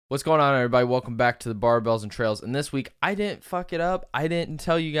What's going on, everybody? Welcome back to the Barbells and Trails. And this week, I didn't fuck it up. I didn't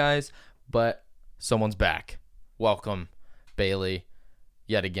tell you guys, but someone's back. Welcome, Bailey.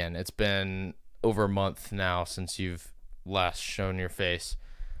 Yet again, it's been over a month now since you've last shown your face.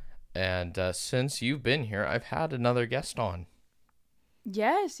 And since you've been here, I've had another guest on.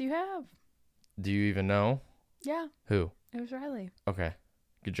 Yes, you have. Do you even know? Yeah. Who? It was Riley. Okay.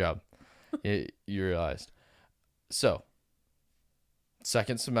 Good job. you realized. So,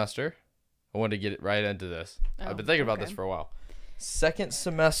 second semester. I wanted to get it right into this. I've been thinking about this for a while. Second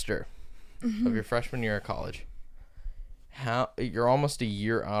semester of your freshman year of college. You're almost a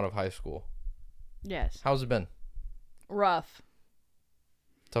year out of high school. Yes. How's it been? Rough.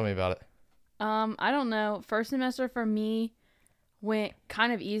 Tell me about it. I don't know. First semester for me went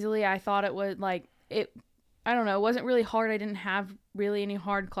kind of easily. I thought it would I don't know. It wasn't really hard. I didn't have really any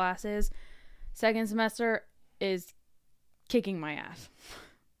hard classes. Second semester is kicking my ass.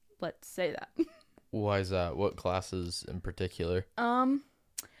 Let's say that. Why is that? What classes in particular? I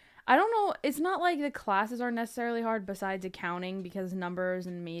don't know. It's not like the classes are necessarily hard besides accounting because numbers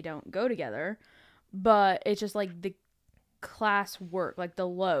and me don't go together. But it's just like the class work, like the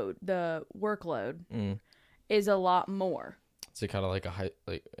workload is a lot more. Is it kind of like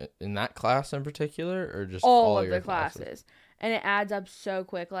in that class in particular, or just all of your the classes? And it adds up so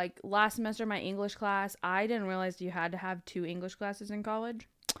quick. Like last semester, my English class, I didn't realize you had to have 2 English classes in college.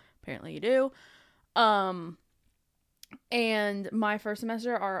 Apparently you do. And my first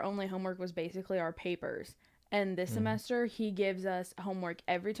semester, our only homework was basically our papers. And this semester, he gives us homework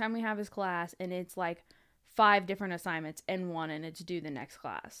every time we have his class, and it's like 5 different assignments in one, and it's due the next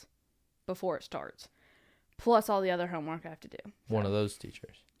class before it starts. Plus all the other homework I have to do. One of those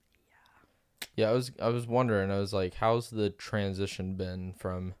teachers. Yeah, I was wondering. I was like, how's the transition been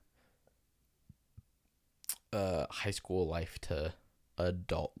from high school life to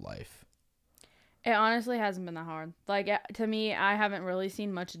adult life? It honestly hasn't been that hard. Like, to me, I haven't really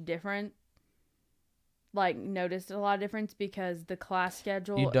seen much different. Like, noticed a lot of difference because the class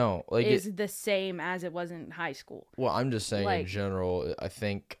schedule is the same as it was in high school. Well, I'm just saying in general, I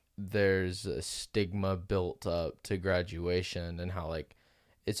think there's a stigma built up to graduation and how, like,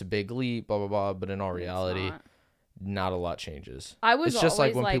 it's a big leap, blah, blah, blah. But in all reality, not a lot changes. It's just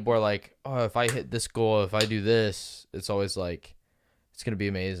like when people are like, oh, if I hit this goal, if I do this, it's always like, it's going to be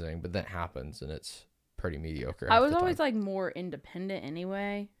amazing. But then it happens and it's pretty mediocre. I was always like more independent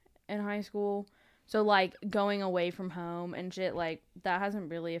anyway in high school. So like going away from home and shit, like that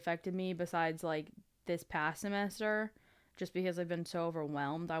hasn't really affected me besides like this past semester. Just because I've been so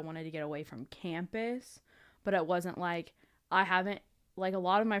overwhelmed, I wanted to get away from campus. But it wasn't like I haven't. Like, a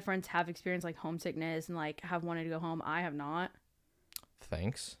lot of my friends have experienced, like, homesickness and, like, have wanted to go home. I have not.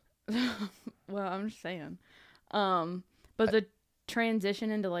 Thanks. Well, I'm just saying. But the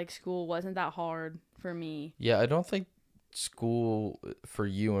transition into, like, school wasn't that hard for me. Yeah, I don't think school, for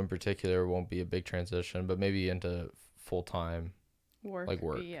you in particular, won't be a big transition, but maybe into full-time work.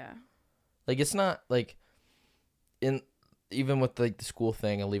 Yeah. Like, it's not, like, even with, like, the school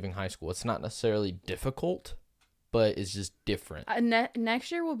thing and leaving high school, it's not necessarily difficult, but it's just different.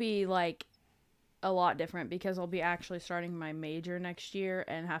 Next year will be, like, a lot different because I'll be actually starting my major next year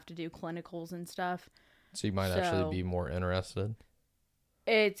and have to do clinicals and stuff. So you might actually be more interested?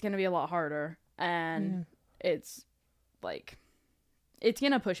 It's going to be a lot harder. And it's, like, it's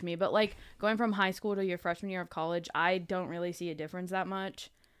going to push me. But, like, going from high school to your freshman year of college, I don't really see a difference that much.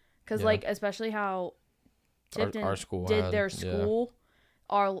 Because, like, especially how Tipton our school did their school,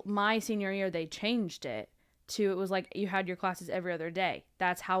 my senior year, they changed it. It was like you had your classes every other day.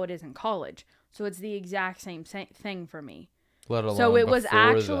 That's how it is in college. So it's the exact same thing for me. So it was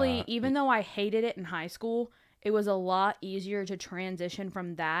actually, even though I hated it in high school, it was a lot easier to transition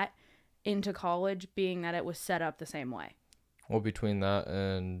from that into college, being that it was set up the same way. Well, between that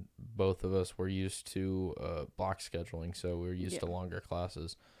and both of us were used to block scheduling, so we were used to longer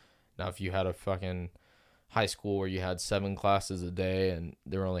classes. Now, if you had a fucking high school where you had 7 classes a day and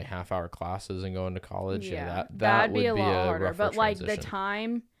there were only half-hour classes and going to college, that would be a lot harder. But like the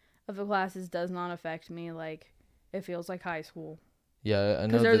time of the classes does not affect me. Like it feels like high school. Yeah, I know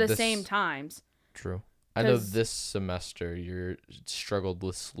because they're the same times. True. I know this semester you struggled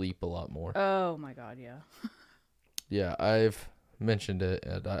with sleep a lot more. Oh my god, yeah. Yeah, I've mentioned it,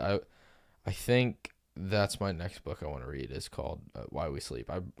 and I think that's my next book I want to read. Is called Why We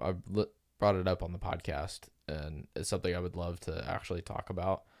Sleep. I brought it up on the podcast, and it's something I would love to actually talk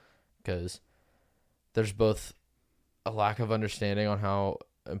about because there's both a lack of understanding on how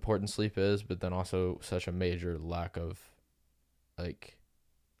important sleep is, but then also such a major lack of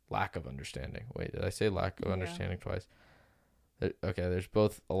understanding. Wait, did I say lack of understanding twice? Okay, there's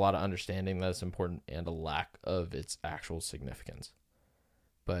both a lot of understanding that it's important and a lack of its actual significance.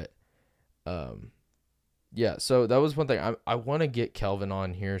 But yeah, so that was one thing. I want to get Kelvin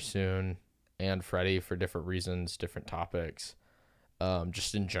on here soon and Freddie for different reasons, different topics.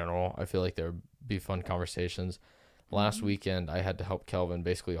 Just in general, I feel like there would be fun conversations. Last weekend, I had to help Kelvin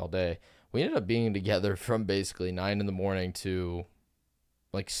basically all day. We ended up being together from basically 9 in the morning to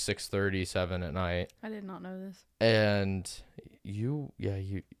like 6:30, 7 at night. I did not know this. And you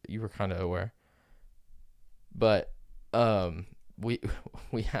were kind of aware. But we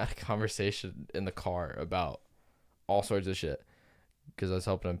had a conversation in the car about all sorts of shit because I was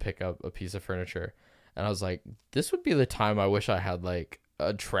helping him pick up a piece of furniture. And I was like, this would be the time I wish I had like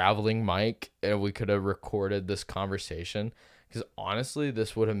a traveling mic and we could have recorded this conversation. Because honestly,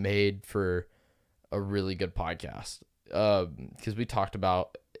 this would have made for a really good podcast. Because we talked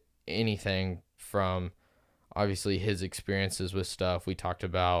about anything from obviously his experiences with stuff. We talked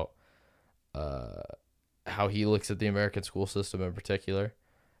about how he looks at the American school system in particular,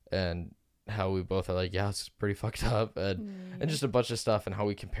 and how we both are like, yeah, it's pretty fucked up, and just a bunch of stuff, and how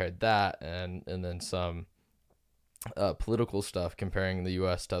we compared that, and then some political stuff comparing the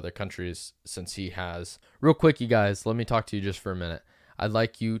U.S. to other countries, since he has. Real quick, you guys, let me talk to you just for a minute. I'd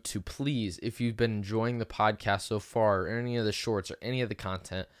like you to please, if you've been enjoying the podcast so far, or any of the shorts, or any of the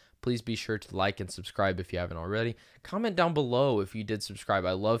content, please be sure to like and subscribe if you haven't already. Comment down below if you did subscribe.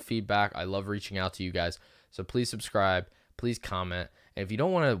 I love feedback. I love reaching out to you guys. So please subscribe. Please comment. And if you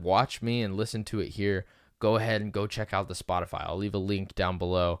don't want to watch me and listen to it here, go ahead and go check out the Spotify. I'll leave a link down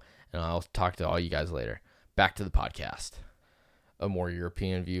below, and I'll talk to all you guys later. Back to the podcast. A more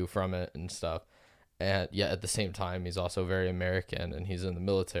European view from it and stuff. And yet at the same time, he's also very American, and he's in the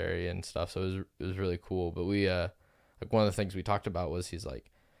military and stuff. So it was really cool. But we, like, one of the things we talked about was he's like,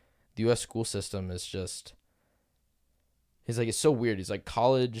 the U.S. school system is just, he's like, it's so weird. He's like,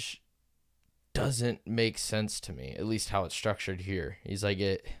 college doesn't make sense to me, at least how it's structured here. He's like,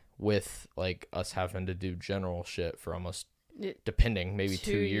 it, with like us having to do general shit for almost, depending, maybe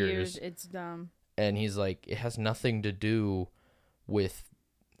 2 years. It's dumb. And he's like, it has nothing to do with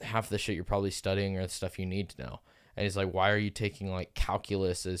half the shit you're probably studying or the stuff you need to know. And he's like, why are you taking like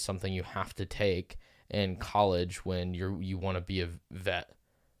calculus as something you have to take in college when you want to be a vet?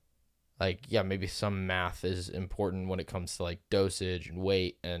 Like, yeah, maybe some math is important when it comes to like dosage and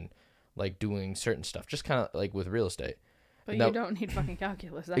weight and like doing certain stuff, just kind of like with real estate. But you don't need fucking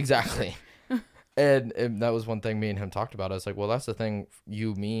calculus. Exactly. And that was one thing me and him talked about. I was like, well, that's the thing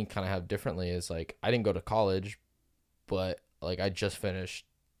me kind of have differently is like, I didn't go to college, but like I just finished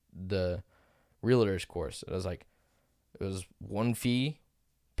the realtor's course. It was like, it was one fee,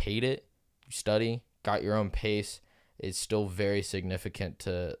 paid it, you study, got your own pace. It's still very significant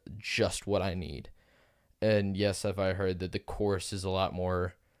to just what I need. And yes, have I heard that the course is a lot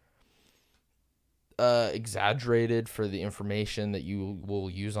more exaggerated for the information that you will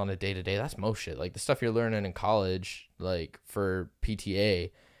use on a day-to-day. That's most shit. Like the stuff you're learning in college, like for PTA,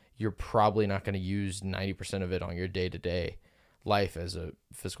 you're probably not going to use 90% of it on your day-to-day life as a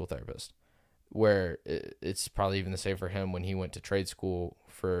physical therapist, where it's probably even the same for him when he went to trade school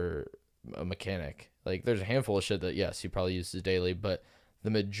for a mechanic. Like there's a handful of shit that yes, he probably uses daily, but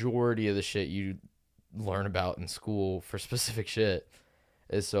the majority of the shit you learn about in school for specific shit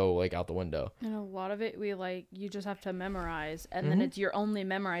is so like out the window. And a lot of it you just have to memorize, and then you're only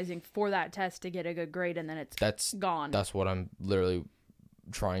memorizing for that test to get a good grade, and then it's gone. That's what I'm literally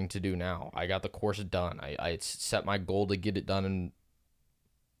trying to do now. I got the course done. I set my goal to get it done in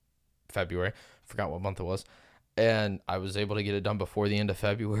February. Forgot what month it was. And I was able to get it done before the end of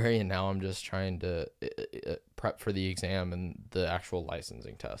February, and now I'm just trying to prep for the exam and the actual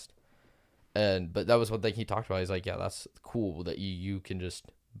licensing test. But that was one thing he talked about. He's like, yeah, that's cool that you can just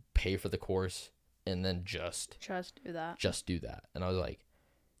pay for the course and then just do that. Just do that. And I was like,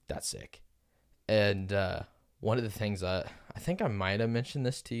 that's sick. And one of the things that I think I might have mentioned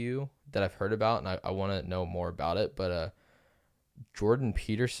this to you that I've heard about, and I want to know more about it, but Jordan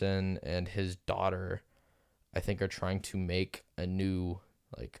Peterson and his daughter, I think, are trying to make a new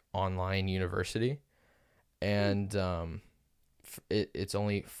like online university, and it's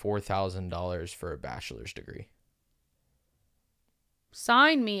only $4,000 for a bachelor's degree.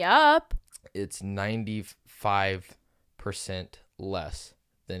 Sign me up. It's 95% less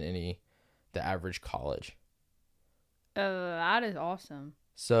than the average college. That is awesome.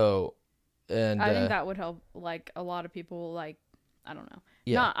 So, and I think that would help like a lot of people. Like, I don't know.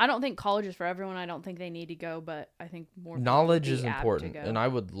 Yeah. I don't think college is for everyone. I don't think they need to go, but I think more knowledge is important. And I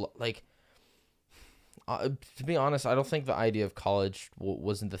would like, to be honest, I don't think the idea of college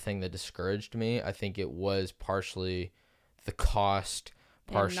wasn't the thing that discouraged me. I think it was partially the cost,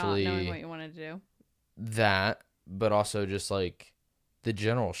 partially and not knowing what you wanted to do. that, but also just like the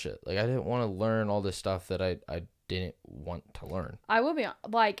general shit. Like I didn't want to learn all this stuff that I didn't want to learn. I will be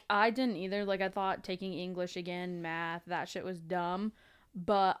like, I didn't either. Like, I thought taking English again, math, that shit was dumb,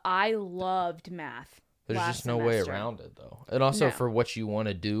 but I loved math. There's just no way around it though. And also for what you want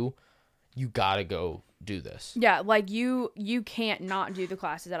to do, you gotta go do this. Yeah, like you can't not do the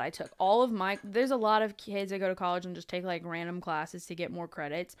classes that I took. There's a lot of kids that go to college and just take like random classes to get more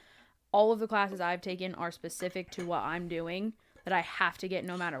credits. All of the classes I've taken are specific to what I'm doing that I have to get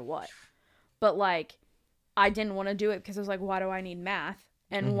no matter what. But like, I didn't want to do it because I was like, why do I need math?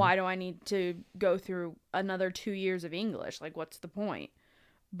 And why do I need to go through another 2 years of English? Like, what's the point?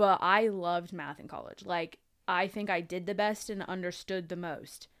 But I loved math in college. Like, I think I did the best and understood the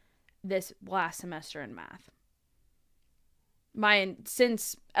most this last semester in math.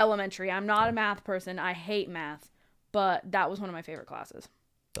 Since elementary, I'm not a math person. I hate math, but that was one of my favorite classes.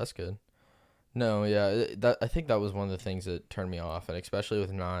 That's good. No, yeah, I think that was one of the things that turned me off, and especially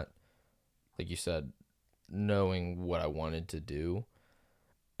with not, like you said, knowing what I wanted to do.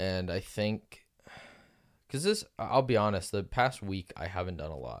 And I think, because I'll be honest, the past week I haven't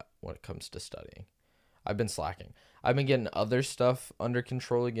done a lot when it comes to studying. I've been slacking. I've been getting other stuff under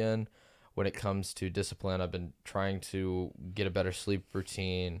control again when it comes to discipline. I've been trying to get a better sleep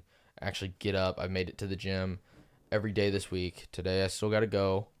routine, actually get up. I made it to the gym every day this week. Today I still got to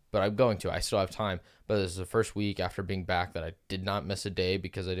go, but I'm going to. I still have time. But this is the first week after being back that I did not miss a day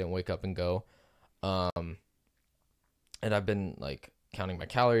because I didn't wake up and go. And I've been like counting my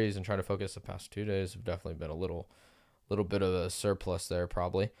calories and trying to focus. The past 2 days have definitely been a little bit of a surplus there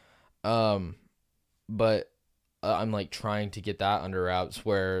probably. But I'm like trying to get that under wraps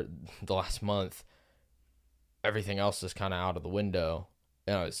where the last month everything else is kind of out of the window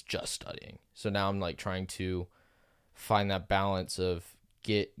and I was just studying. So now I'm like trying to find that balance of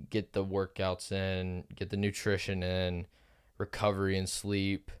get the workouts in, get the nutrition in, recovery and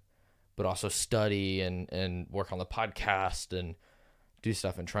sleep, but also study and work on the podcast and do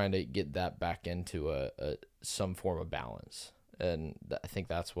stuff and trying to get that back into a some form of balance. And I think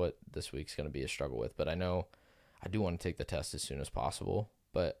that's what this week's going to be a struggle with. But I know I do want to take the test as soon as possible.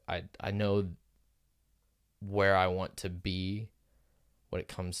 But I know where I want to be when it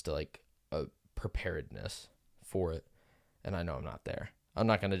comes to like a preparedness for it. And I know I'm not there. I'm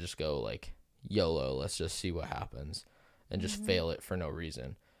not going to just go like YOLO, let's just see what happens and just fail it for no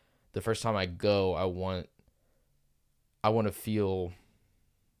reason. The first time I go, I want to feel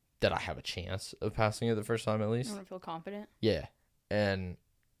that I have a chance of passing it the first time at least. You want to feel confident? Yeah. And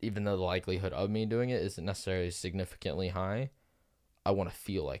even though the likelihood of me doing it isn't necessarily significantly high, I want to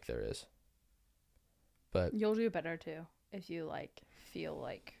feel like there is. But you'll do better too if you like feel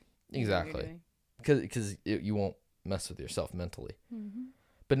like exactly. Because you won't mess with yourself mentally. Mm-hmm.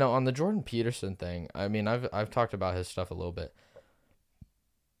 But no, on the Jordan Peterson thing, I mean, I've talked about his stuff a little bit.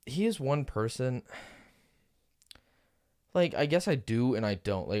 He is one person, like, I guess I do and I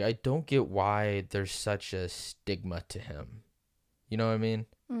don't. Like, I don't get why there's such a stigma to him. You know what I mean?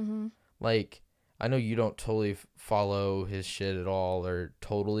 Mm-hmm. Like, I know you don't totally follow his shit at all or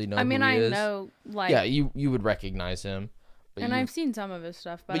totally know who he is. I know, like... Yeah, you would recognize him. And I've seen some of his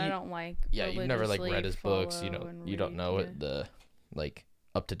stuff, but I don't, like, yeah, you've never, like, read his books. You don't know the, like,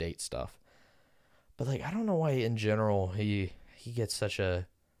 up-to-date stuff. But, like, I don't know why, in general, he gets such a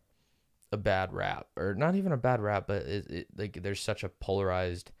bad rap, or not even a bad rap, but like there's such a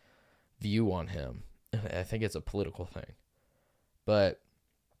polarized view on him. I think it's a political thing. But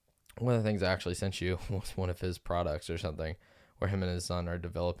one of the things I actually sent you was one of his products or something, where him and his son are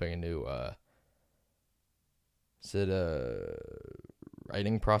developing a new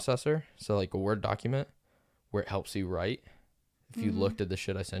writing processor, so like a Word document where it helps you write. If you looked at the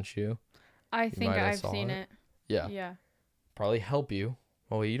shit I sent you, I think I've seen it. Yeah, probably help you.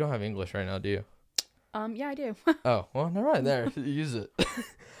 Oh, wait, you don't have English right now, do you? Yeah, I do. Oh, well, never mind. There, use it.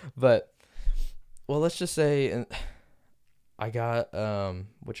 But, well, let's just say, and I got,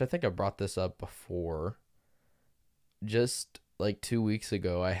 which I think I brought this up before. Just like 2 weeks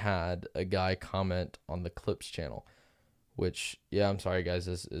ago, I had a guy comment on the Clips channel, which, yeah, I'm sorry, guys,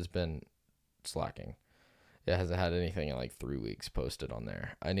 this has been slacking. It hasn't had anything in like 3 weeks posted on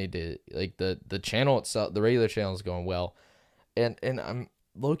there. I need to, like, the channel itself, the regular channel is going well. And I'm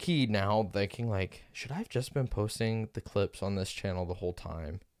low-key now thinking, like, should I have just been posting the clips on this channel the whole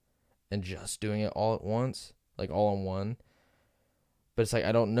time and just doing it all at once, like all in one? But it's like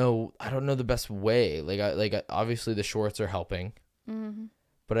I don't know the best way. Like obviously the shorts are helping,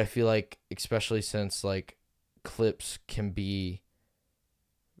 but I feel like, especially since like clips can be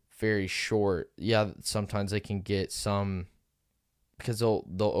very short, yeah, sometimes they can get some, because they'll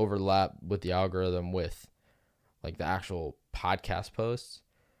overlap with the algorithm with like the actual podcast posts,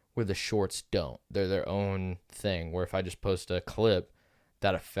 where the shorts don't. They're their own thing, where if I just post a clip,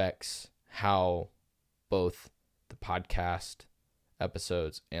 that affects how both the podcast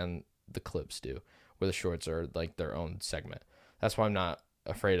episodes and the clips do, where the shorts are like their own segment. That's why I'm not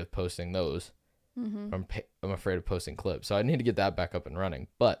afraid of posting those. I'm afraid of posting clips. So I need to get that back up and running.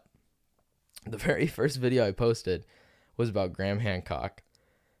 But the very first video I posted was about Graham Hancock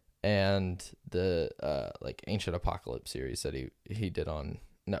and the like Ancient Apocalypse series that he did on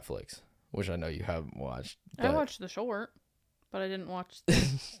Netflix, which I know you haven't watched. I watched the short, but I didn't watch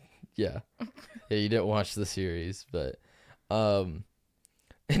yeah, you didn't watch the series, but and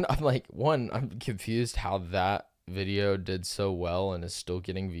I'm like, I'm confused how that video did so well and is still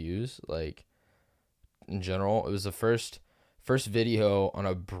getting views. Like, in general, it was the first video on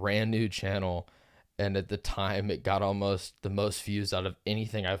a brand new channel, and at the time it got almost the most views out of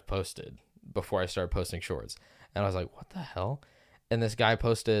anything I've posted before I started posting shorts. And I was like, what the hell? And this guy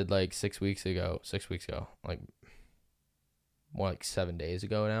posted like 6 weeks ago, like more like 7 days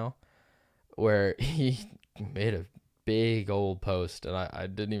ago now, where he made a big old post, and I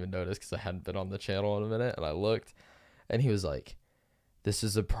didn't even notice because I hadn't been on the channel in a minute, and I looked, and he was like, this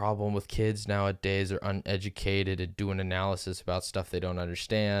is a problem with kids nowadays. They're uneducated and doing analysis about stuff they don't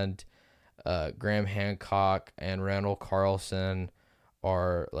understand. Graham Hancock and Randall Carlson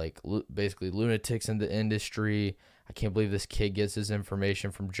are like basically lunatics in the industry. I can't believe this kid gets his information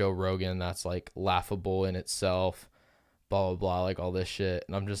from Joe Rogan. That's like laughable in itself. Blah, blah, blah, like all this shit.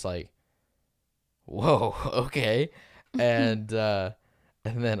 And I'm just like, whoa, okay. And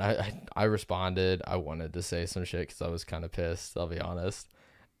then I responded. I wanted to say some shit because I was kind of pissed, I'll be honest.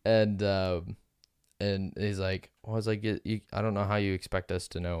 And he's like, well, I was like, I don't know how you expect us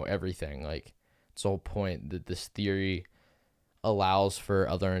to know everything. Like, it's the whole point that this theory allows for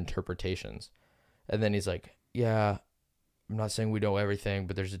other interpretations. And then he's like, yeah, I'm not saying we know everything,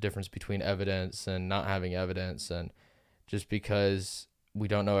 but there's a difference between evidence and not having evidence. And just because we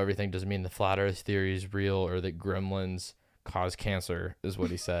don't know everything doesn't mean the flat earth theory is real or that gremlins cause cancer, is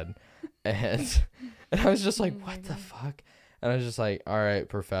what he said. and I was just like, what the fuck? And I was just like, all right,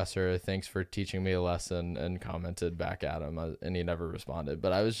 professor, thanks for teaching me a lesson, and commented back at him, and he never responded.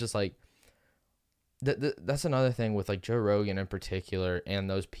 But I was just like, that's another thing with like Joe Rogan in particular and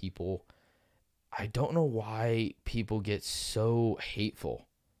those people. I don't know why people get so hateful.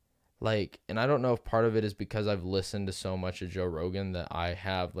 Like, and I don't know if part of it is because I've listened to so much of Joe Rogan that I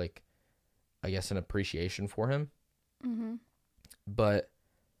have like, I guess, an appreciation for him. But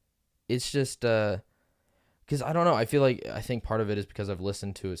it's just because I don't know, I think part of it is because I've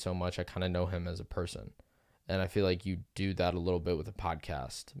listened to it so much, I kind of know him as a person, and I feel like you do that a little bit with a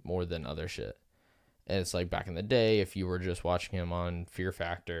podcast more than other shit. And it's like back in the day, if you were just watching him on Fear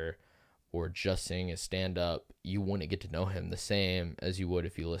Factor or just seeing his stand up, you wouldn't get to know him the same as you would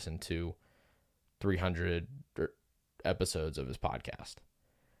if you listened to 300 episodes of his podcast.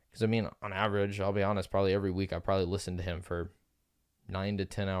 Because I mean, on average, I'll be honest, probably every week I probably listen to him for 9 to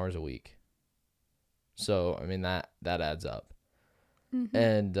 10 hours a week. So I mean that adds up.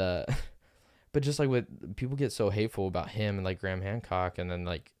 And but just like with people get so hateful about him and like Graham Hancock, and then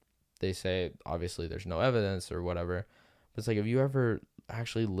like they say obviously there's no evidence or whatever, but it's like, have you ever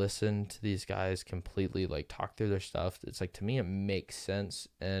actually listened to these guys completely like talk through their stuff? It's like, to me it makes sense,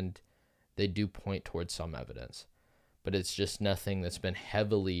 and they do point towards some evidence, but it's just nothing that's been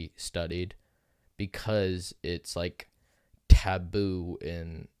heavily studied because it's like taboo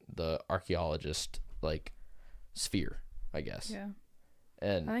in the archaeologist like sphere, I guess. Yeah.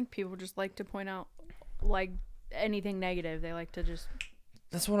 And I think people just like to point out like anything negative. They like to just.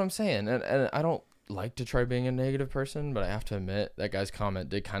 That's what I'm saying. And I don't like to try being a negative person, but I have to admit that guy's comment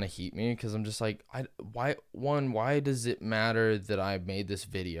did kind of heat me, because I'm just like, why does it matter that I made this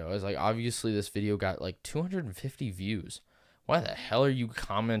video? I was like, obviously this video got like 250 views. Why the hell are you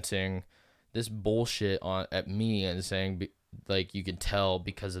commenting this bullshit at me and saying like you can tell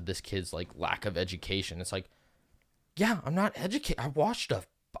because of this kid's like lack of education? It's like, yeah, I'm not educated.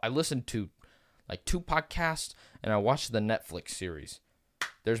 I listened to like 2 podcasts and I watched the Netflix series.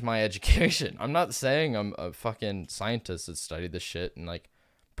 There's my education. I'm not saying I'm a fucking scientist that studied this shit and like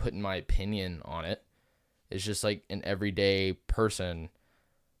putting my opinion on it. It's just like an everyday person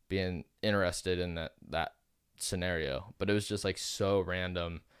being interested in that scenario. But it was just like so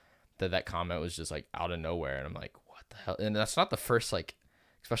random that comment was just like out of nowhere, and I'm like, what the hell? And that's not the first, like,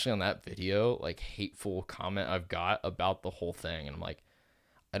 especially on that video, like hateful comment I've got about the whole thing. And I'm like,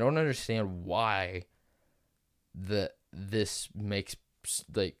 I don't understand why this makes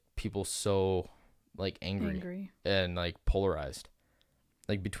like people so like angry and like polarized?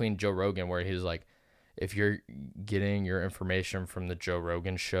 Like between Joe Rogan, where he's like, if you're getting your information from the Joe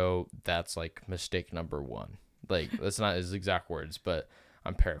Rogan show, that's like mistake number one. Like, that's not his exact words, but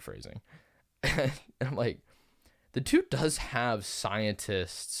I'm paraphrasing. And I'm like, the dude does have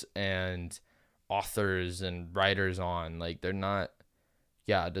scientists and authors and writers on. Like, they're not,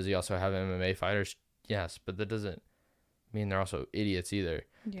 yeah, does he also have MMA fighters? Yes, but that doesn't mean they're also idiots either.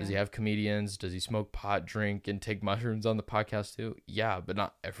 Yeah. Does he have comedians? Does he smoke pot, drink, and take mushrooms on the podcast too? Yeah, but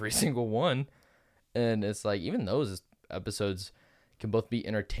not every single one. And it's like, even those episodes can both be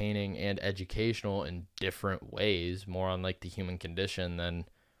entertaining and educational in different ways, more on like the human condition than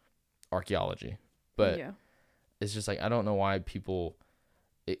archaeology. But yeah, it's just like, I don't know why people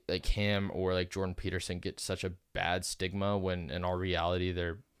like him or like Jordan Peterson get such a bad stigma when in all reality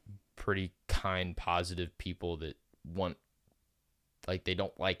they're pretty kind, positive people that want, like, they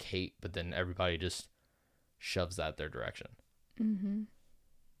don't like hate, but then everybody just shoves that their direction. Mm-hmm.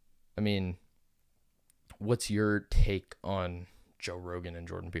 I mean, what's your take on Joe Rogan and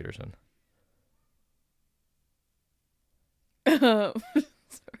Jordan Peterson? Sorry,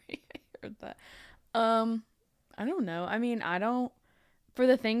 I heard that. I don't know. I mean, for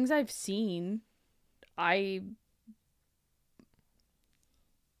the things I've seen, I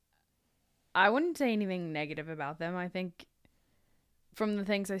wouldn't say anything negative about them. I think from the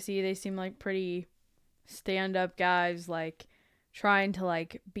things I see, they seem like pretty stand-up guys, like trying to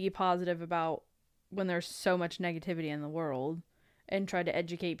like be positive about when there's so much negativity in the world and try to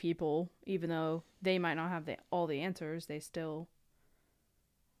educate people, even though they might not have all the answers. They still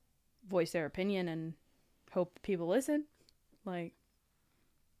voice their opinion and hope people listen. Like,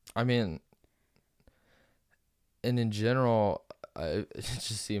 I mean, and in general, it's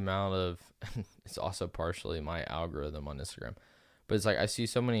just the amount of, it's also partially my algorithm on Instagram, but it's like I see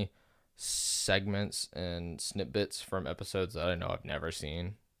so many segments and snippets from episodes that I know I've never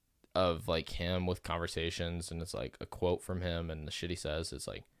seen of like him with conversations, and it's like a quote from him and the shit he says. It's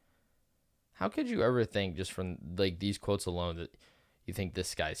like, how could you ever think just from like these quotes alone that you think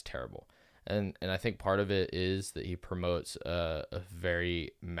this guy's terrible? And I think part of it is that he promotes a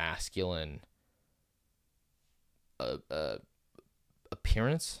very masculine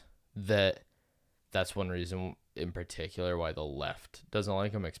appearance. That's one reason in particular why the left doesn't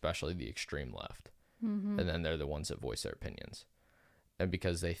like him, especially the extreme left. Mm-hmm. And then they're the ones that voice their opinions. And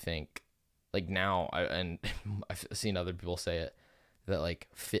because they think, like, now, I've seen other people say it, that like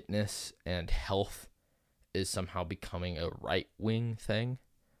fitness and health is somehow becoming a right-wing thing.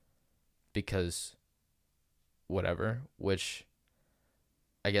 Because whatever, which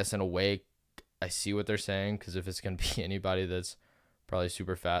I guess in a way I see what they're saying, because if it's going to be anybody that's probably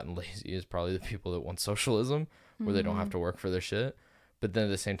super fat and lazy, is probably the people that want socialism, where mm-hmm. they don't have to work for their shit. But then at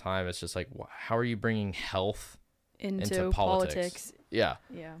the same time, it's just like, how are you bringing health into politics? Yeah.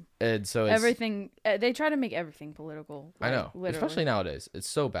 And so it's, everything, they try to make everything political. Like, I know, literally. Especially nowadays. It's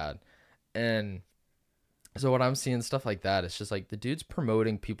so bad. And so when I'm seeing stuff like that, it's just like the dude's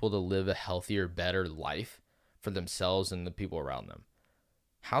promoting people to live a healthier, better life for themselves and the people around them.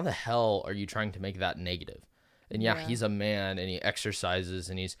 How the hell are you trying to make that negative? And yeah, he's a man and he exercises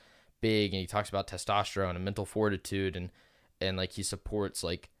and he's big and he talks about testosterone and mental fortitude and like he supports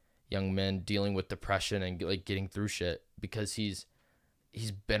like young men dealing with depression and like getting through shit because he's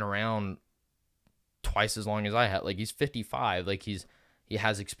been around twice as long as I had. Like, he's 55. Like, he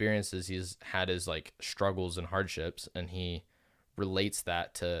has experiences. He's had his like struggles and hardships, and he relates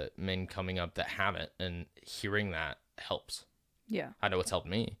that to men coming up that haven't, and hearing that helps. Yeah. I know it's helped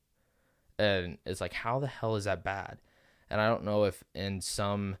me. And it's like, how the hell is that bad? And I don't know if in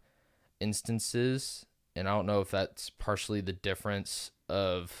some instances, and I don't know if that's partially the difference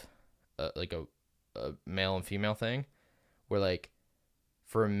of like a male and female thing, where like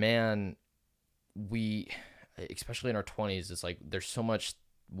for a man, we, especially in our 20s, it's like there's so much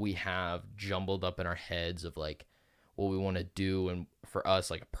we have jumbled up in our heads of like what we want to do, and for us,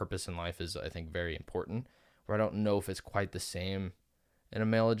 like a purpose in life is, I think, very important, where I don't know if it's quite the same in a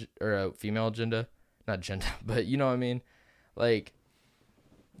male or a female agenda, not agenda, but you know what I mean, like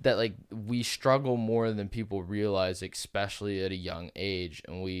that, like we struggle more than people realize, especially at a young age,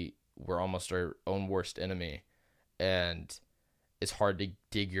 and we're almost our own worst enemy, and it's hard to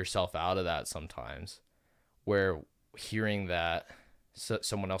dig yourself out of that sometimes, where hearing that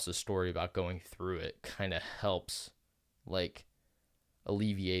someone else's story about going through it kind of helps like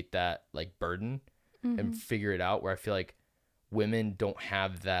alleviate that like burden mm-hmm. and figure it out, where I feel like women don't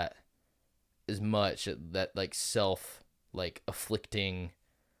have that as much, that like self like afflicting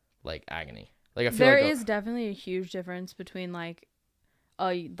like agony. Like I feel there like is definitely a huge difference between like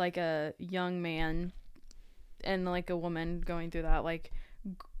a young man and like a woman going through that like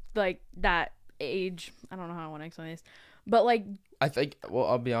that age. I don't know how I want to explain this, but like I think, well,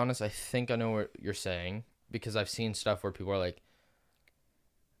 I'll be honest, I think I know what you're saying, because I've seen stuff where people are like,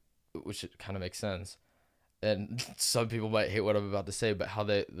 which kind of makes sense, and some people might hate what I'm about to say, but how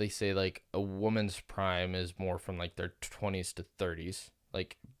they say like a woman's prime is more from like their 20s to 30s,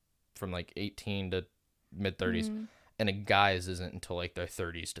 like from like 18 to mid 30s, and a guy's isn't until like their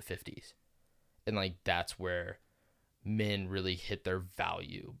 30s to 50s, and like that's where men really hit their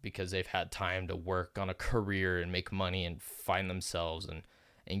value, because they've had time to work on a career and make money and find themselves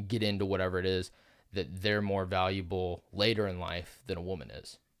and get into whatever it is, that they're more valuable later in life than a woman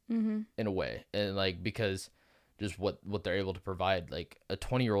is, in a way. And like, because just what they're able to provide, like a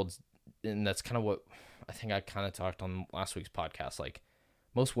 20-year-old, and that's kind of what I think I kind of talked on last week's podcast, like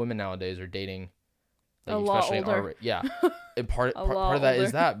most women nowadays are dating like, a lot especially older. And part of that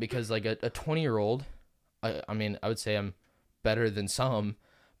is that, because like a 20-year-old, I mean, I would say I'm better than some,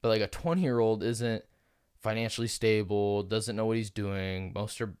 but like a 20-year-old isn't financially stable, doesn't know what he's doing.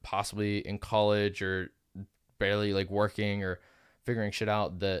 Most are possibly in college or barely like working or figuring shit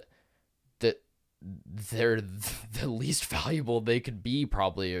out, that they're the least valuable they could be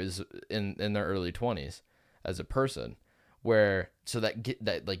probably is in their early 20s as a person. Where, so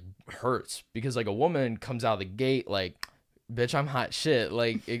that like hurts, because like a woman comes out of the gate like, bitch, I'm hot shit.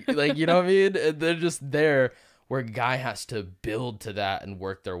 Like, like, you know what I mean? And they're just there, where a guy has to build to that and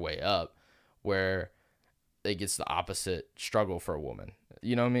work their way up, where it gets the opposite struggle for a woman.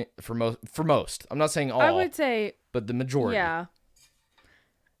 You know what I mean? For most. I'm not saying all. I would say, but the majority. yeah.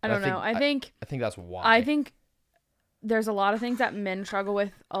 I don't know. I think that's why. I think there's a lot of things that men struggle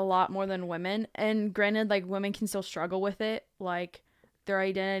with a lot more than women. And granted, like women can still struggle with it, like their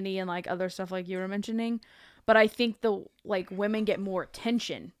identity and like other stuff like you were mentioning. But I think the like women get more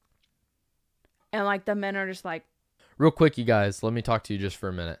attention, and like the men are just like. Real quick, you guys, let me talk to you just for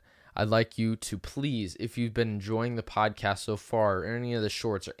a minute. I'd like you to please, if you've been enjoying the podcast so far, or any of the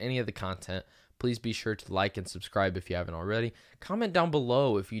shorts or any of the content, please be sure to like and subscribe if you haven't already. Comment down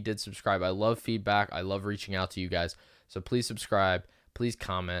below if you did subscribe. I love feedback. I love reaching out to you guys. So please subscribe. Please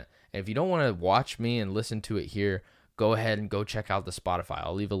comment. And if you don't want to watch me and listen to it here, go ahead and go check out the Spotify.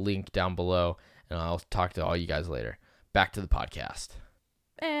 I'll leave a link down below, and I'll talk to all you guys later. Back to the podcast.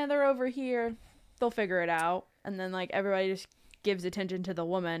 And they're over here. They'll figure it out. And then like everybody just gives attention to the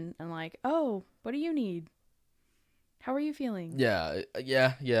woman and like, oh, what do you need? How are you feeling? Yeah. I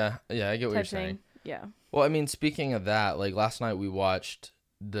get what you're saying. Yeah. Well, I mean, speaking of that, like last night we watched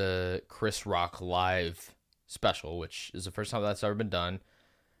the Chris Rock live special, which is the first time that's ever been done.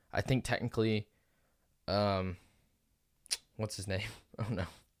 I think technically, what's his name? Oh no.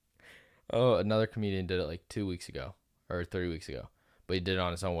 Oh, another comedian did it like 2 weeks ago or 3 weeks ago, but he did it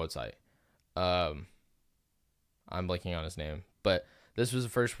on his own website. I'm blanking on his name, but this was the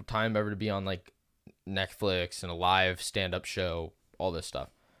first time ever to be on like Netflix and a live stand-up show, all this stuff.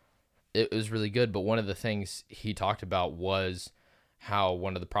 It was really good, but one of the things he talked about was how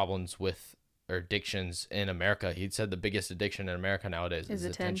one of the problems with addictions in America, he said the biggest addiction in America nowadays is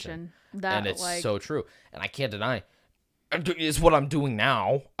attention. And it's like, so true. And I can't deny it's what I'm doing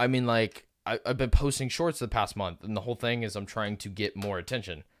now. I mean, like, I've been posting shorts the past month, and the whole thing is I'm trying to get more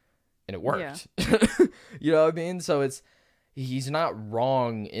attention, and it worked. Yeah. You know what I mean? So he's not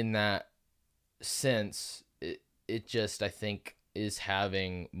wrong in that sense. It just, I think, is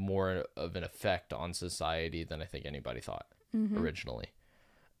having more of an effect on society than I think anybody thought originally.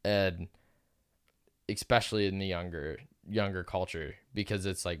 And especially in the younger culture, because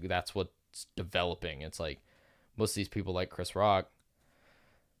it's like that's what's developing. It's like most of these people like Chris Rock,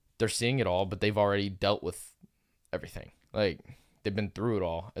 they're seeing it all, but they've already dealt with everything. Like, they've been through it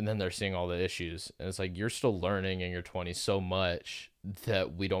all, and then they're seeing all the issues. And it's like, you're still learning in your 20s so much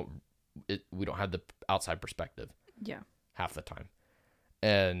that we don't have the outside perspective. Yeah. Half the time.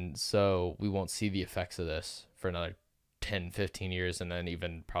 And so we won't see the effects of this for another 10, 15 years. And then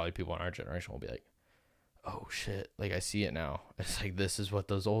even probably people in our generation will be like, oh shit, like I see it now. It's like, this is what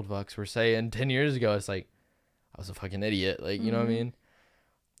those old fucks were saying 10 years ago. It's like, I was a fucking idiot. Like, you know what I mean?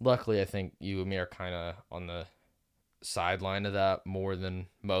 Luckily, I think you and me are kind of on the sideline of that more than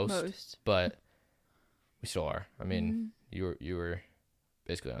most. But we still are. I mean, you were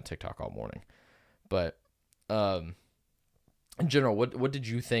basically on TikTok all morning. But in general, what did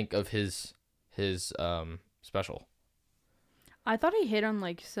you think of his special? I thought he hit on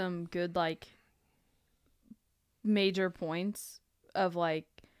like some good like major points of like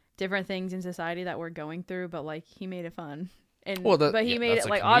different things in society that we're going through, but like he made it fun. And but he made it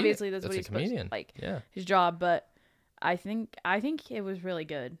like, obviously that's what he's supposed to, like, his job, but I think it was really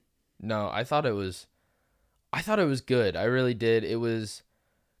good. No, I thought it was good. I really did. It was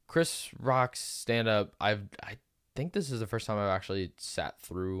Chris Rock's stand up. I think this is the first time I've actually sat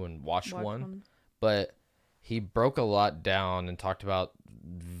through and watched one. But he broke a lot down and talked about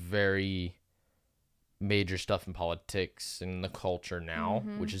very major stuff in politics and the culture now,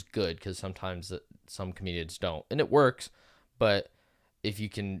 which is good because sometimes some comedians don't. And it works, but if you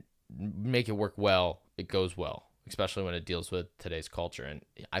can make it work well, it goes well, especially when it deals with today's culture. And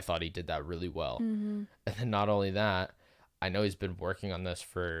I thought he did that really well. And then not only that, I know he's been working on this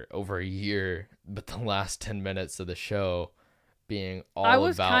for over a year, but the last 10 minutes of the show being all about I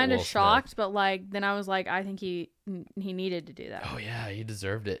was kind of Will shocked, Smith. but like then I was like, I think he needed to do that. Oh yeah, he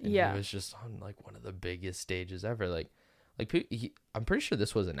deserved it. And Yeah. he was just on like one of the biggest stages ever. I'm pretty sure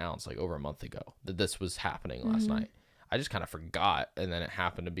this was announced like over a month ago that this was happening last night. I just kind of forgot, and then it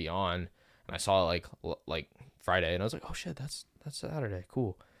happened to be on, and I saw it like Friday, and I was like, oh shit, that's Saturday,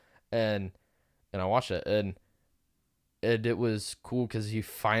 cool, and I watched it, and it was cool because he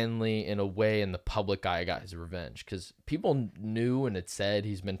finally, in a way, in the public eye, got his revenge. Because people knew and had said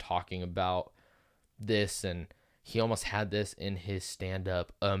he's been talking about this, and he almost had this in his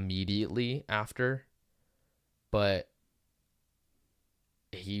stand-up immediately after. But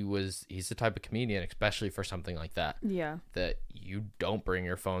he's the type of comedian, especially for something like that, Yeah. that you don't bring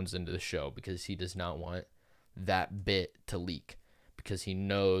your phones into the show because he does not want that bit to leak because he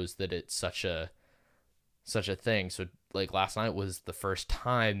knows that it's such a thing. So like last night was the first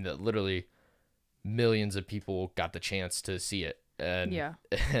time that literally millions of people got the chance to see it, and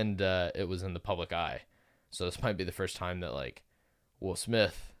it was in the public eye. So this might be the first time that like Will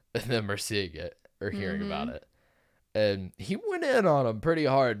Smith and them are seeing it or hearing about it. And he went in on him pretty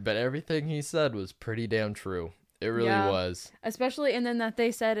hard, but everything he said was pretty damn true. It really was. Especially, and then that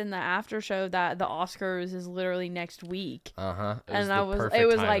they said in the after show that the Oscars is literally next week. And it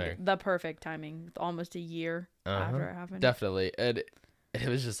was like the perfect timing, almost a year after it happened. Definitely. And it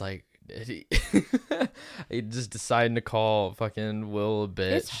was just like, he just decided to call fucking Will a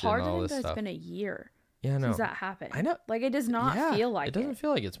bitch. It's hard to think that stuff. It's been a year. Yeah, no. Since that happened. I know. Like, it does not feel like it. It doesn't feel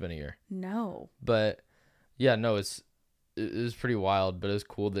like it's been a year. No. But yeah, no, it was pretty wild, but it was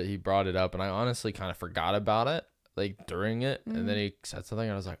cool that he brought it up, and I honestly kind of forgot about it like during it, and then he said something,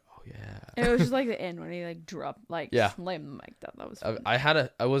 and I was like, oh yeah. And it was just like the end when he like dropped slammed the mic down. That was funny.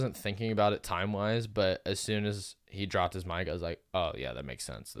 I wasn't thinking about it time wise, but as soon as he dropped his mic, I was like, oh yeah, that makes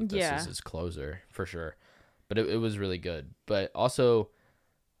sense. That this is his closer for sure. But it was really good. But also,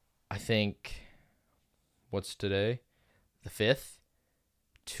 I think, what's today? The 5th?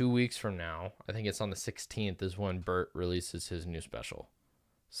 2 weeks from now, I think it's on the 16th, is when Bert releases his new special.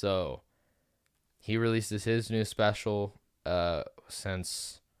 So he releases his new special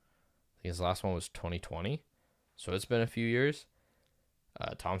since I think his last one was 2020. So it's been a few years.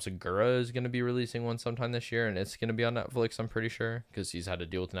 Tom Segura is going to be releasing one sometime this year, and it's going to be on Netflix, I'm pretty sure, because he's had to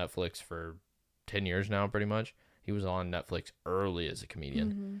deal with Netflix for 10 years now, pretty much. He was on Netflix early as a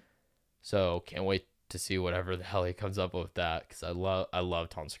comedian. So can't wait to see whatever the hell he comes up with that, because I love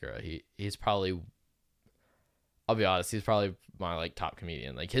Tom Segura. He's probably, I'll be honest, he's probably my like top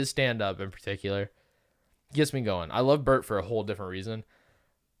comedian. Like his stand up in particular gets me going. I love Bert for a whole different reason.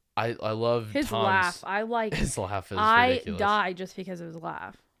 I love his Tom's laugh. I like his laugh is I ridiculous. die just because of his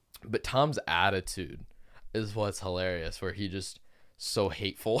laugh. But Tom's attitude is what's hilarious, where he just so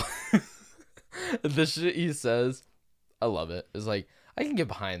hateful. The shit he says, I love it. It's like, I can get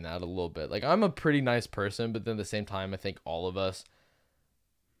behind that a little bit. Like, I'm a pretty nice person, but then at the same time, I think all of us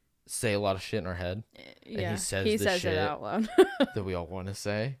say a lot of shit in our head. Yeah, and he says shit it out loud. that we all want to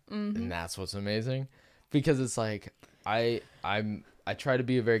say. And that's what's amazing. Because it's like, I try to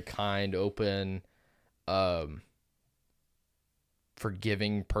be a very kind, open,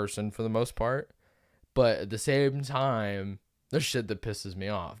 forgiving person for the most part. But at the same time, there's shit that pisses me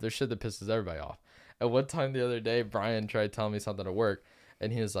off. There's shit that pisses everybody off. At one time the other day, Brian tried telling me something at work,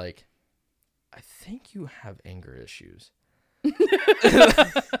 and he was like, I think you have anger issues. And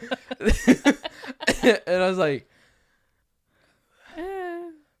I was like,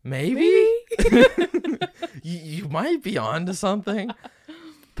 maybe? you might be onto something,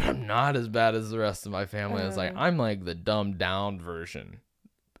 but I'm not as bad as the rest of my family. I was like, I'm like the dumbed down version.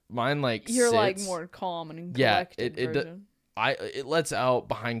 Mine like You're sits, like more calm and collected version. It lets out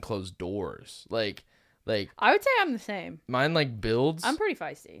behind closed doors. Like I would say I'm the same. Mine like builds. I'm pretty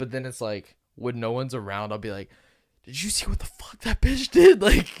feisty. But then it's like when no one's around, I'll be like, did you see what the fuck that bitch did?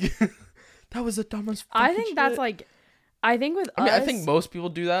 Like that was the dumbest fucking I think shit. that's like, I think with us, I think most people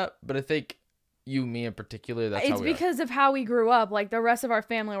do that, but I think you, me in particular, that's how we because of how we grew up. Like the rest of our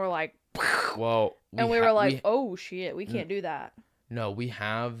family were like, Well, and we were like, oh shit, we can't do that. No, we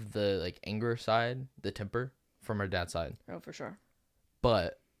have the like anger side, the temper from our dad's side. Oh, for sure.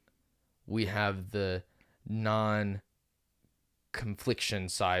 But we have the non-confliction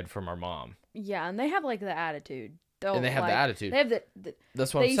side from our mom. Yeah, and they have like the attitude. And they have the attitude. They have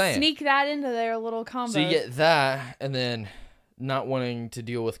That's what I'm saying. They sneak that into their little combo. So you get that, and then not wanting to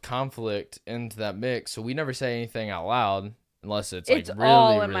deal with conflict into that mix. So we never say anything out loud unless it's like really,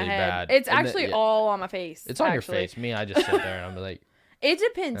 all in really my head. bad. It's actually all on my face. It's on your face. Me, I just sit there and I'm like. It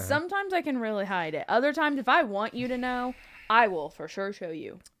depends. Sometimes I can really hide it. Other times, if I want you to know, I will for sure show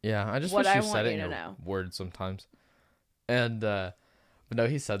you. Yeah, I just wish you said it in your words sometimes. And but no,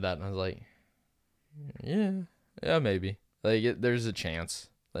 he said that, and I was like, yeah, maybe. Like, there's a chance.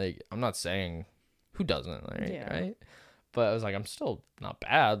 Like, I'm not saying who doesn't, right? But I was like, I'm still not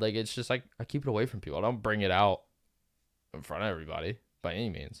bad. Like, it's just like I keep it away from people. I don't bring it out in front of everybody by any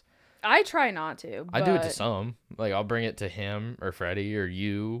means. I try not to. I do it to some. Like, I'll bring it to him or Freddie or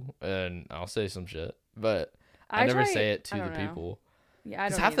you, and I'll say some shit. But I never say it to the people. Yeah, I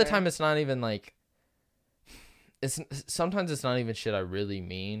don't. Half the time, it's not even like. Sometimes it's not even shit I really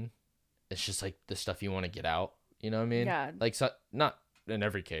mean. It's just like the stuff you want to get out. You know what I mean? Yeah. Like, so, not in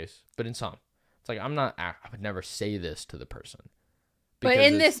every case, but in some. It's like I would never say this to the person. But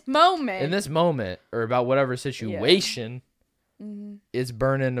in this moment, or about whatever situation. Mm-hmm. It's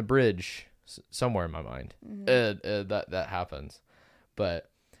burning a bridge somewhere in my mind. Mm-hmm. That happens.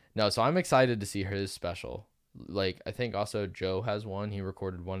 But no, so I'm excited to see his special. Like, I think also Joe has one. He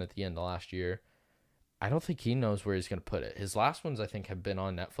recorded one at the end of last year. I don't think he knows where he's going to put it. His last ones, I think, have been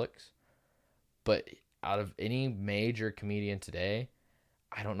on Netflix. But out of any major comedian today,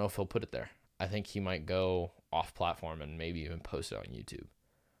 I don't know if he'll put it there. I think he might go off platform and maybe even post it on YouTube.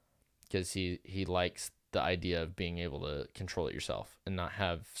 Because he likes the idea of being able to control it yourself and not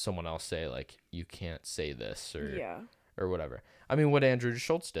have someone else say, like, you can't say this or whatever. I mean, what Andrew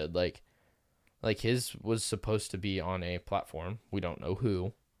Schultz did, like his was supposed to be on a platform. We don't know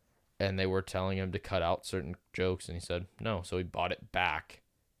who. And they were telling him to cut out certain jokes, and he said no. So he bought it back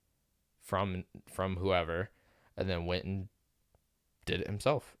from whoever, and then went and did it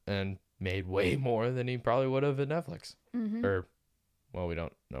himself and made way more than he probably would have at Netflix. Mm-hmm. Or, well, we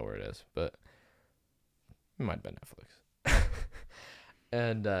don't know where it is, but it might have been Netflix.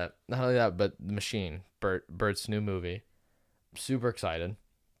 And not only that, but The Machine, Bert's new movie. I'm super excited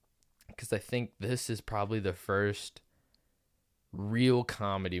because I think this is probably the first real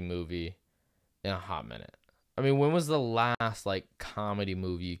comedy movie in a hot minute. I mean, when was the last like comedy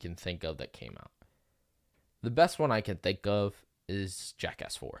movie you can think of that came out? The best one I can think of is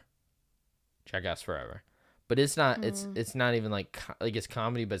Jackass 4. Jackass Forever. But it's not it's not even like it's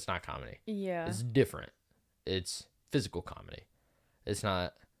comedy, but it's not comedy. Yeah. It's different. It's physical comedy. It's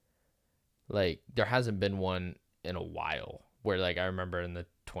not like there hasn't been one in a while where, like, I remember in the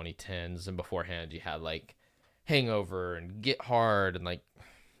 2010s and beforehand you had like Hangover and Get Hard and like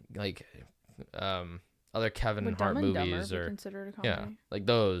other Kevin Hart movies or considered a comedy? like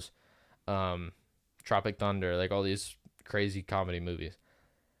those Tropic Thunder, like all these crazy comedy movies.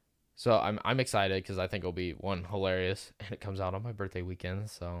 So I'm excited because I think it'll be one hilarious, and it comes out on my birthday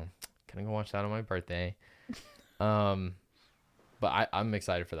weekend, so gonna go watch that on my birthday. But I'm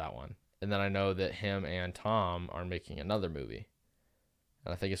excited for that one. And then I know that him and Tom are making another movie,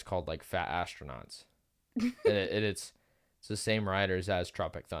 and I think it's called like Fat Astronauts. And it's the same writers as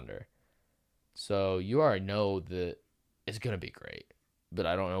Tropic Thunder, so you already know that it's gonna be great. But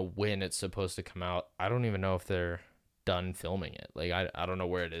I don't know when it's supposed to come out. I don't even know if they're done filming it. Like, I don't know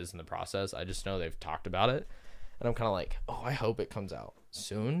where it is in the process. I just know they've talked about it, and I'm kind of like, oh, I hope it comes out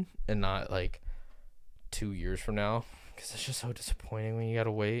soon and not like 2 years from now, because it's just so disappointing when you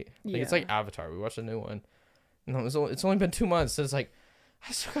gotta wait. Like, it's like Avatar. We watched a new one. No, it's only been 2 months. So it's like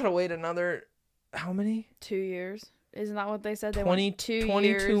I still gotta wait another how many? 2 years. Isn't that what they said? They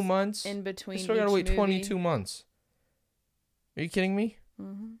 22 months in between. I still gotta wait movie. 22 months. Are you kidding me?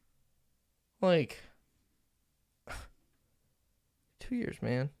 Mm-hmm. Like 2 years,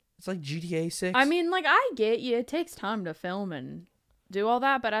 man. It's like GTA 6. I mean, like, I get you. It takes time to film and do all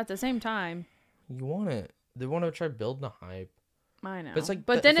that, but at the same time, you want it. They want to try building a hype. I know. But it's like,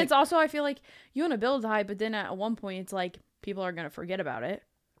 but then it's also, I feel like you want to build a hype, but then at one point it's like people are gonna forget about it.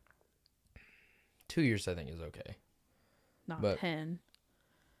 2 years, I think, is okay. Not but 10.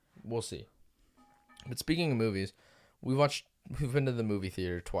 We'll see. But speaking of movies, we've been to the movie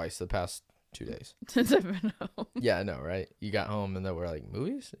theater twice the past 2 days. Since I've been home. Yeah, I know, right? You got home and then we're like,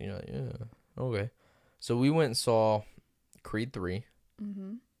 movies? You're like, yeah, okay. So we went and saw Creed 3.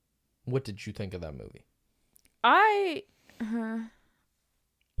 Mm-hmm. What did you think of that movie?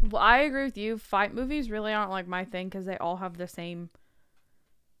 Well, I agree with you. Fight movies really aren't like my thing because they all have the same.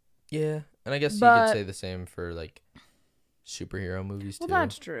 Yeah, and I guess you But could say the same for like superhero movies well, too.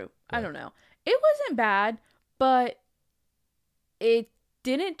 that's true. I Yeah. don't know. It wasn't bad, but it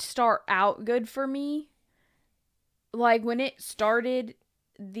didn't start out good for me. Like when it started,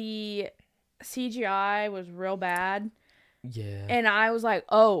 the CGI was real bad. Yeah. And I was like,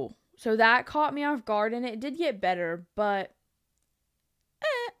 oh, so that caught me off guard, and it did get better, but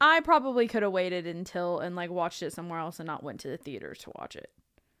I probably could have waited until and like watched it somewhere else and not went to the theaters to watch it.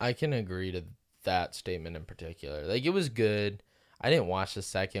 I can agree to that statement in particular. Like, it was good. I didn't watch the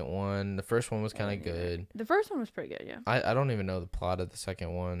second one. The first one was kind of good. The first one was pretty good, yeah. I don't even know the plot of the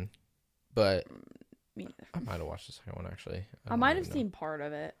second one, but Me neither. I might have watched the second one actually. I don't might even have know. seen part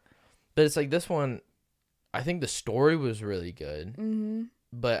of it. But it's like this one, I think the story was really good, Mm-hmm.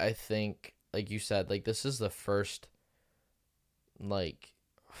 but I think, like you said, like this is the first like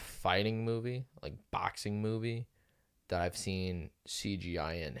fighting movie, like boxing movie that I've seen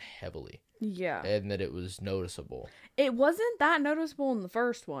CGI in heavily, Yeah. and that it was noticeable. It wasn't that noticeable in the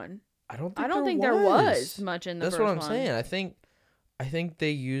first one. I don't think there was much in the That's first what I'm one. saying. I think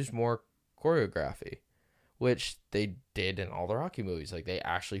they used more choreography, which they did in all the Rocky movies. Like, they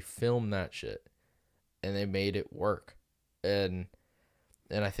actually filmed that shit, and they made it work. And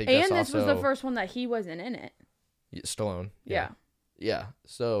I think that's And this was also the first one that he wasn't in it. Stallone. Yeah. Yeah.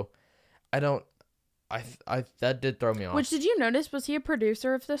 So I don't. I that did throw me off. Which, did you notice, was he a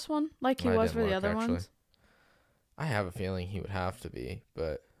producer of this one? Like he I was didn't for the look, other actually. ones? I have a feeling he would have to be,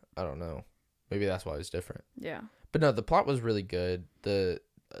 but I don't know. Maybe that's why it's different. Yeah. But no, the plot was really good. It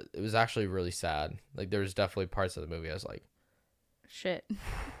was actually really sad. Like, there was definitely parts of the movie I was like, Shit.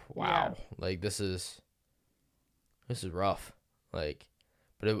 wow, like this is rough. Like,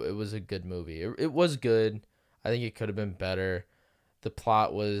 but it was a good movie. It was good. I think it could have been better. The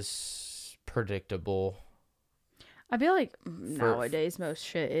plot was predictable. I feel like nowadays most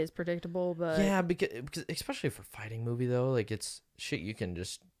shit is predictable, but Yeah, because especially for fighting movie though, like it's shit you can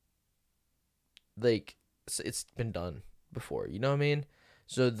just like it's been done before. You know what I mean?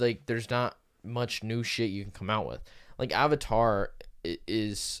 So like there's not much new shit you can come out with. Like Avatar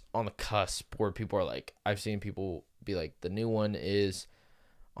is on the cusp where people are like, I've seen people be like, the new one is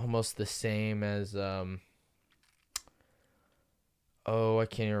almost the same as I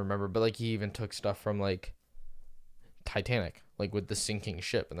can't even remember, but like he even took stuff from like Titanic, like with the sinking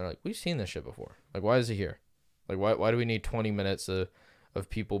ship, and they're like, we've seen this shit before. Like, why is it here? Like, why do we need 20 minutes of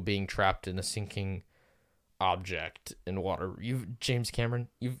people being trapped in a sinking object in water? James Cameron,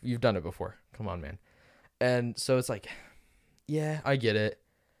 you've done it before. Come on, man. And so it's like, yeah, I get it.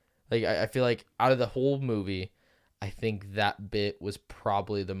 Like, I feel like out of the whole movie, I think that bit was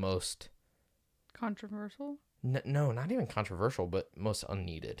probably the most controversial. no, not even controversial, but most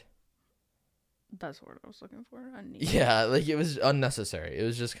unneeded. That's what I was looking for. Yeah, like it was unnecessary. It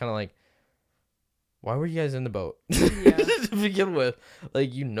was just kind of like, why were you guys in the boat Yeah. to begin with?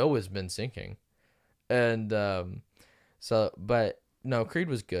 Like, it's been sinking. And but no, Creed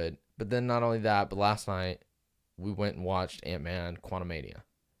was good. But then not only that, but last night we went and watched Ant-Man Quantumania.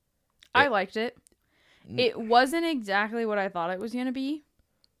 I liked it. It wasn't exactly what I thought it was going to be.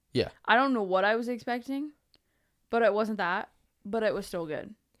 Yeah. I don't know what I was expecting, but it wasn't that. But it was still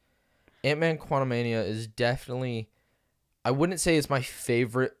good. Ant-Man Quantumania is definitely, I wouldn't say it's my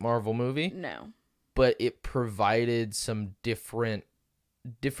favorite Marvel movie, No. but it provided some different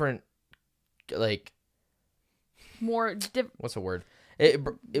like, More what's the word? It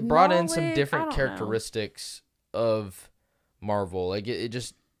brought in some knowledge? I different don't know. characteristics of Marvel. Like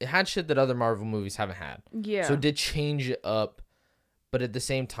it had shit that other Marvel movies haven't had. Yeah. So it did change it up, but at the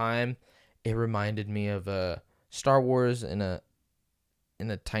same time, it reminded me of Star Wars in a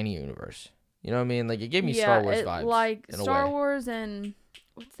tiny universe. You know what I mean? Like, it gave me Star Wars vibes. Like in a Star way. Wars and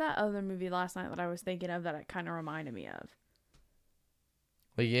what's that other movie last night that I was thinking of that it kind of reminded me of?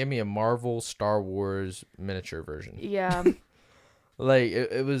 Like, it gave me a Marvel Star Wars miniature version. Yeah. Like,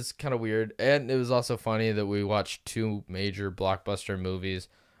 it was kind of weird. And it was also funny that we watched two major blockbuster movies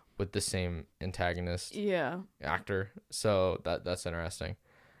with the same antagonist Yeah. actor. So that's interesting.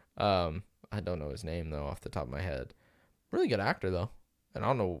 I don't know his name, though, off the top of my head. Really good actor, though. And I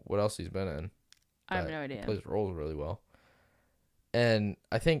don't know what else he's been in. I have but no He idea. plays roles really well. And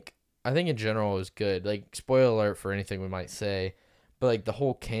I think in general it was good. Like, spoiler alert for anything we might say, but like the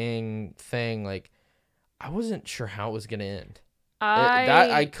whole King thing, like I wasn't sure how it was gonna end.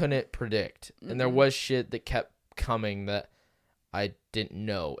 That I couldn't predict, and there was shit that kept coming that I didn't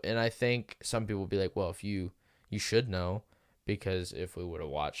know. And I think some people would be like, well, if you should know, because if we would have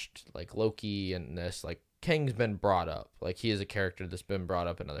watched like Loki and this, like Kang's been brought up. Like, he is a character that's been brought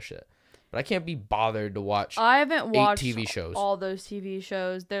up in other shit. But I can't be bothered to watch I haven't watched 8 TV shows. all those TV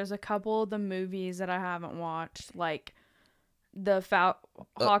shows. There's a couple of the movies that I haven't watched, like the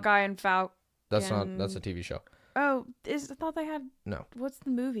Hawkeye and Falcon. That's a TV show. Oh, I thought they had. No. What's the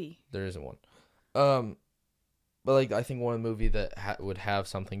movie? There isn't one. But like, I think one movie that would have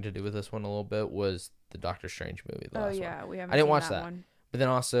something to do with this one a little bit was the Doctor Strange movie. The last one. We haven't. I didn't seen watch that that. one. But then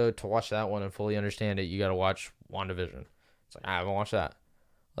also, to watch that one and fully understand it, you got to watch WandaVision. It's like, I haven't watched that.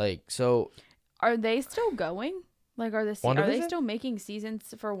 Like, so. Are they still going? Like, are they WandaVision? still making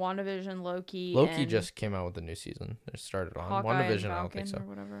seasons for WandaVision, Loki? Loki and just came out with a new season. They started on Hawkeye and WandaVision. I don't think so. Falcon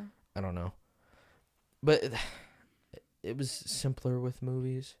or whatever. I don't know. But it was simpler with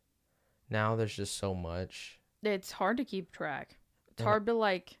movies. Now there's just so much. It's hard to keep track. It's And- hard to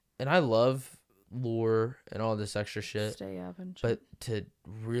like And I love lore and all this extra shit. stay up and shit. But to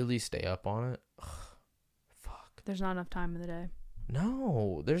really stay up on it, fuck. There's not enough time in the day.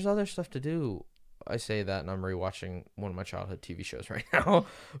 No, there's other stuff to do. I say that and I'm rewatching one of my childhood TV shows right now.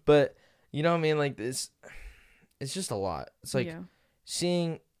 But you know what I mean? Like, it's just a lot. It's like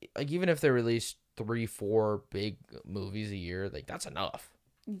seeing, like, even if they release 3-4 big movies a year, like, that's enough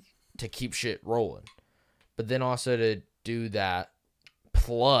to keep shit rolling. But then also to do that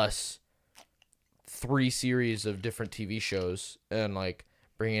plus 3 series of different TV shows and like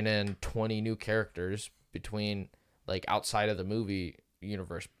bringing in 20 new characters between, like, outside of the movie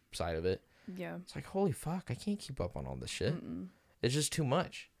universe side of it. Yeah. It's like, holy fuck, I can't keep up on all this shit. Mm-mm. It's just too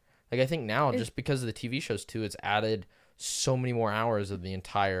much. Like, I think now, just because of the TV shows too, it's added so many more hours of the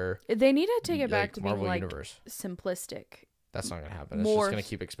entire They need to take it back to Marvel being like universe. simplistic. That's not gonna happen. It's more just gonna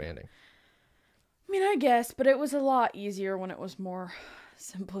keep expanding. I mean, I guess, but it was a lot easier when it was more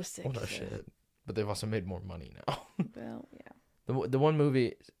simplistic. Oh no so- shit. But they've also made more money now. Well, yeah. The one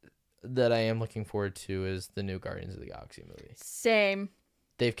movie that I am looking forward to is the new Guardians of the Galaxy movie. Same.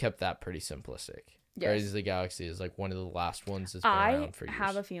 They've kept that pretty simplistic. Yes. Guardians of the Galaxy is like one of the last ones that's been around for years. I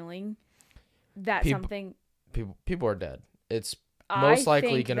have a feeling that People- something. People are dead. It's I most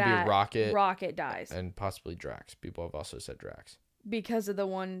likely think going to that be Rocket Rocket dies and possibly Drax. People have also said Drax. because of the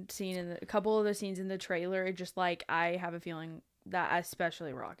one scene in a couple of the scenes in the trailer. It just like I have a feeling that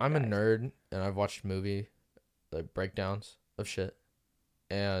especially Rocket. I'm a dies. nerd and I've watched movie like breakdowns of shit.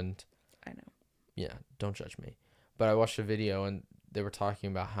 And I know. yeah, don't judge me. But I watched a video and they were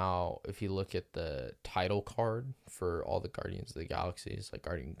talking about how if you look at the title card for all the Guardians of the Galaxies, like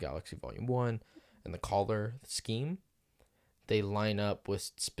Guardian Galaxy Volume 1 and the color scheme, they line up with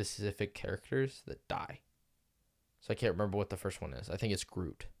specific characters that die. So I can't remember what the first one is. I think it's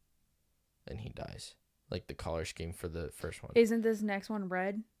Groot. And he dies. Like the color scheme for the first one. Isn't this next one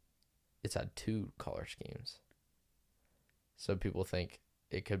red? It's had 2 color schemes. So people think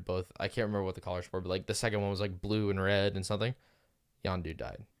it could both. I can't remember what the colors were, but like the second one was like blue and red and something. Yondu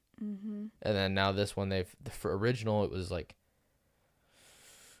died. Mm-hmm. And then now this one, for original, it was like,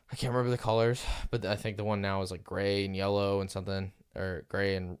 I can't remember the colors, but I think the one now is like gray and yellow and something, or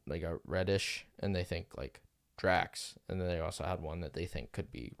gray and like a reddish, and they think like Drax. And then they also had one that they think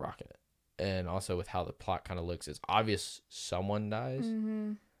could be Rocket. And also with how the plot kind of looks, it's obvious someone dies.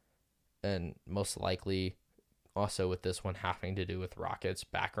 Mm-hmm. And most likely also with this one having to do with Rocket's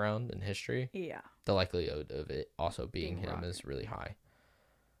background and history, Yeah. the likelihood of it also being him Rocket. is really high.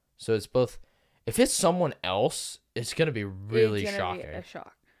 So it's both. If it's someone else, it's gonna be really It's gonna be shocking. a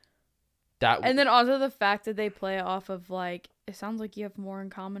shock. That And then also the fact that they play off of like it sounds like you have more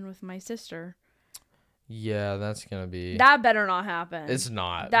in common with my sister. yeah, that's gonna be. That better not happen. It's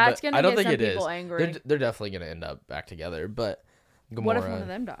not. That's but gonna I don't get think some it people is. angry. They're definitely gonna end up back together. But Gamora, What if one of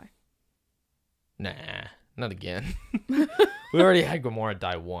them die? Nah, not again. We already had Gamora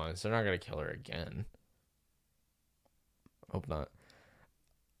die once. They're not gonna kill her again. Hope not.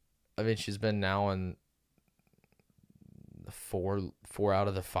 I mean, she's been now in the four out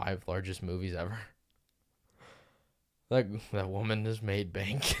of the 5 largest movies ever. That woman has made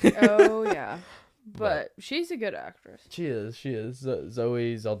bank. Oh yeah. But she's a good actress. She is.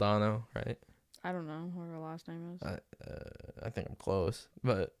 Zoe Saldana, right? I don't know what her last name is. I think I'm close,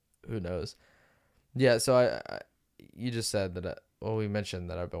 but who knows? Yeah. So I you just said that. We mentioned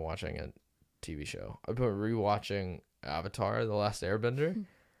that I've been watching a TV show. I've been rewatching Avatar: The Last Airbender.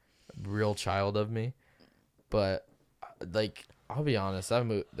 Real child of me, but like I'll be honest,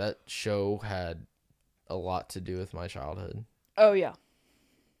 that show had a lot to do with my childhood. Oh yeah.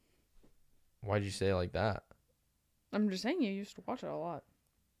 Why'd you say it like that? I'm just saying you used to watch it a lot.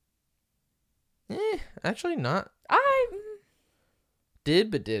 Actually not. I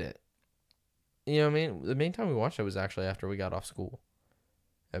But didn't. You know what I mean? The main time we watched it was actually after we got off school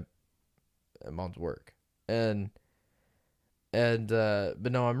at Mom's work. But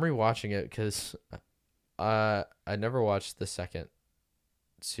no, I'm rewatching it because I never watched the second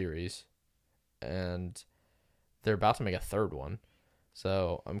series, and they're about to make a third one,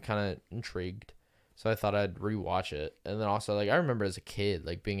 so I'm kind of intrigued. So I thought I'd rewatch it, and then also like I remember as a kid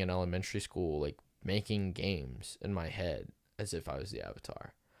like being in elementary school like making games in my head as if I was the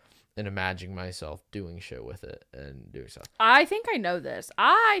Avatar, and imagining myself doing shit with it and doing stuff. I think I know this.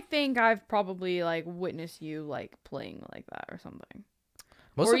 I think I've probably like witnessed you like playing like that or something.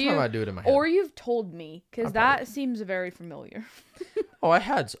 Most Or of the time you- I do it in my head. Or you've told me, because I probably- that seems very familiar. Oh, I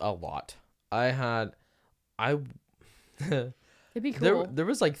had a lot. I It'd be cool. there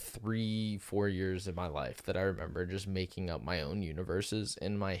was like 3-4 years in my life that I remember just making up my own universes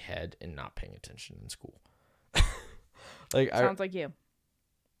in my head and not paying attention in school. Sounds like you.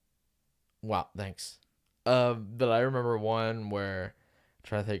 Wow, thanks. But I remember one where I'm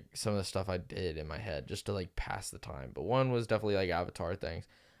trying to think some of the stuff I did in my head just to like pass the time. But one was definitely like Avatar things.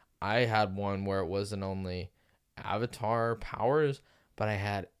 I had one where it wasn't only Avatar powers, but I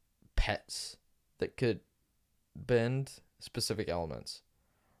had pets that could bend specific elements.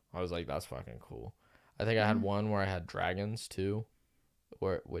 I was like, that's fucking cool. I think I had one where I had dragons too,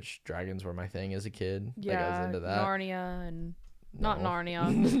 which dragons were my thing as a kid. Yeah, like I was into that. Narnia and not No.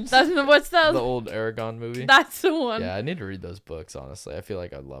 Narnia. That's what's The the old Aragon movie. That's the one. Yeah, I need to read those books. Honestly, I feel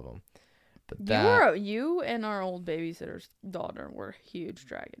like I'd love them. But You and our old babysitter's daughter were huge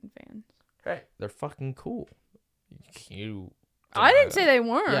dragon fans. hey, they're fucking cool. You. I didn't say that. they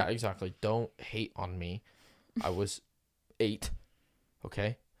weren't. Yeah, exactly. Don't hate on me. I was 8.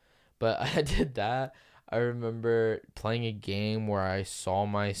 Okay, but I did that. I remember playing a game where I saw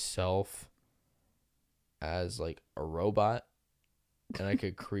myself as like a robot, and I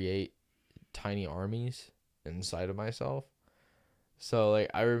could create tiny armies inside of myself. So like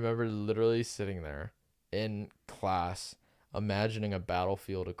I remember literally sitting there in class imagining a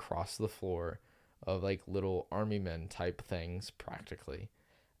battlefield across the floor of like little army men type things practically,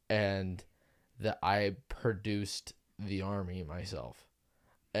 and that I produced the army myself.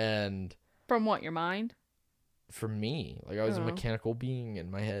 And From what, your mind? for me, like I was a Oh. mechanical being in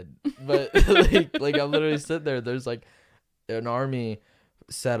my head, but like I literally sit there, there's like an army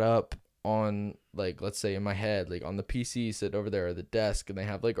set up on like, let's say in my head, like on the PC sit over there at the desk, and they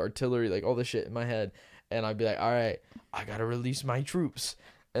have like artillery, like all this shit in my head, and I'd be like, all right, I gotta release my troops.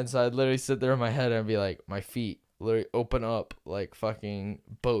 And so I'd literally sit there in my head and be like, my feet literally open up like fucking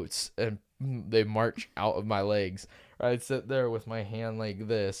boats, and they march out of my legs. Or I'd sit there with my hand like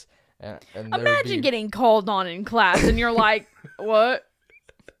this, and there would Imagine be... getting called on in class and you're like, what?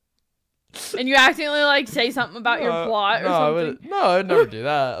 And you accidentally like say something about your plot or something. I would never do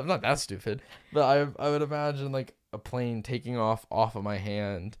that. I'm not that stupid. But I would imagine like a plane taking off of my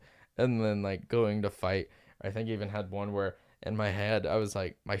hand and then like going to fight. I think I even had one where in my head I was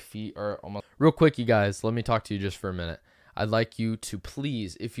like, my feet are almost... Real quick, you guys, let me talk to you just for a minute. I'd like you to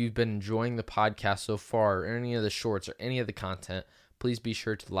please, if you've been enjoying the podcast so far, or any of the shorts or any of the content, please be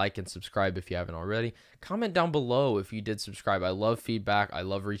sure to like and subscribe if you haven't already. Comment down below if you did subscribe. I love feedback. I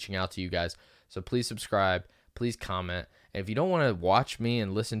love reaching out to you guys. So please subscribe. Please comment. And if you don't want to watch me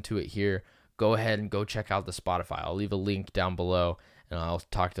and listen to it here, go ahead and go check out the Spotify. I'll leave a link down below, and I'll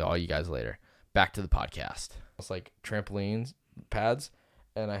talk to all you guys later. Back to the podcast. It's like trampolines, pads,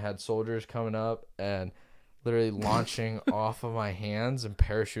 and I had soldiers coming up and literally launching off of my hands and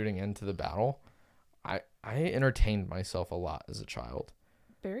parachuting into the battle. I entertained myself a lot as a child.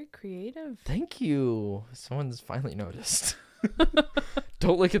 Very creative. Thank you. Someone's finally noticed.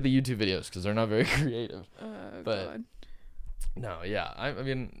 Don't look at the YouTube videos because they're not very creative. But God. no, yeah. I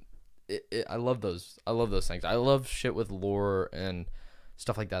mean, I love those. I love those things. I love shit with lore and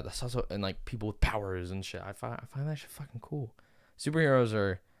stuff like that. That's also, and like people with powers and shit. I find that shit fucking cool. Superheroes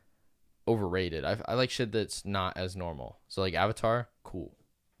are overrated. I like shit that's not as normal. So like Avatar, cool.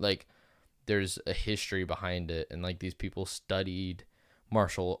 Like there's a history behind it, and like these people studied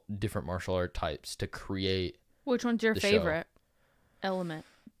different martial art types to create. Which one's your the show. favorite element?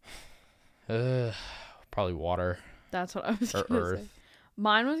 Probably water That's what I was or gonna say. earth.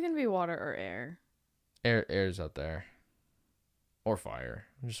 Mine was gonna be water or air. Air's up there, or fire.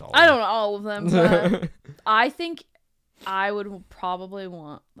 Just all. I don't know all of them, but I think I would probably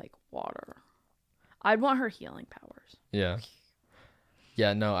want like water. I'd want her healing powers. Yeah.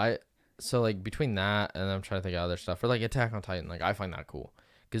 Yeah. No. So like between that and I'm trying to think of other stuff, for like Attack on Titan, like I find that cool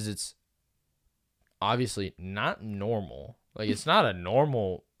because it's obviously not normal. Like it's not a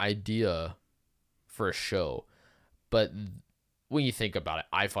normal idea for a show, but when you think about it,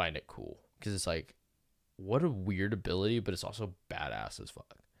 I find it cool because it's like, what a weird ability, but it's also badass as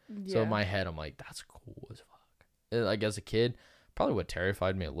fuck. So in my head, I'm like, that's cool as fuck. And, like as a kid, probably would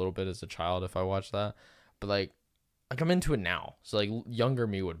terrified me a little bit as a child if I watched that. But like I'm into it now. So like younger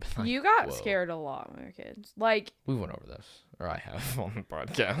me would be like, you got whoa. scared a lot when we were kids. Like We went over this, or I have on the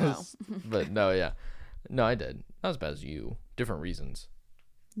podcast. No. But no, yeah, no, I did not as bad as you. Different reasons.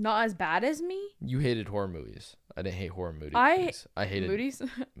 not as bad as me. You hated horror movies. I didn't hate horror movies. I hated movies.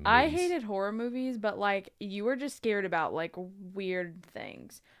 I hated horror movies, but like you were just scared about like weird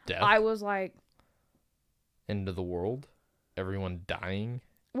things. death. I was like, End of the world. Everyone dying.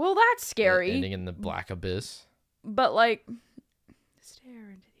 well, that's scary. Ending in the black abyss. But like, stare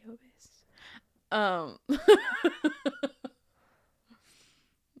into the abyss.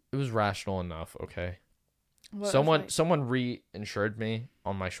 It was rational enough. Okay. What was, Someone like- someone reinsured me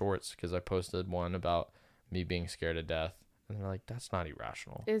on my shorts because I posted one about me being scared of death, and they're like, "That's not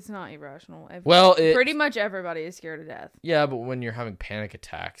irrational." It's not irrational. Well, pretty much everybody is scared of death. yeah, but when you're having panic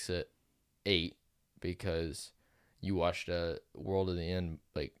attacks at 8 because you watched a World of the End,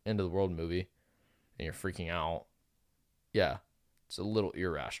 like End of the World movie, and you're freaking out, yeah, it's a little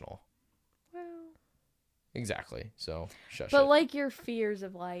irrational. Well, Exactly. So shush but it. like your fears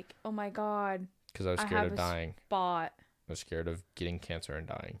of like, oh my god, Because I was I scared have of a dying. spot. I was scared of getting cancer and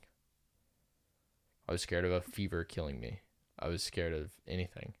dying. I was scared of a fever killing me. I was scared of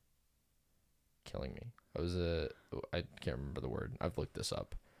anything killing me. I can't remember the word. I've looked this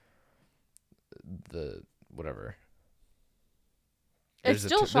up. The whatever. It's There's a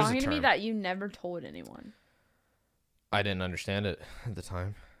still ter- there's a shocking to me term. that you never told anyone. I didn't understand it at the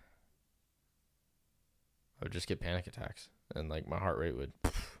time. I would just get panic attacks, and like my heart rate would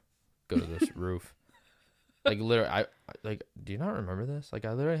go to the roof. Like literally, I like. Do you not remember this? Like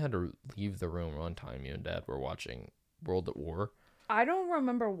I literally had to leave the room one time. You and Dad were watching World at War. I don't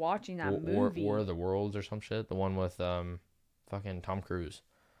remember watching that movie. War of the Worlds or some shit. The one with fucking Tom Cruise,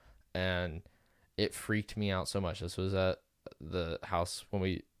 and it freaked me out so much. This was at the house when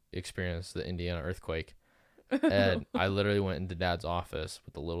we experienced the Indiana earthquake, and I literally went into Dad's office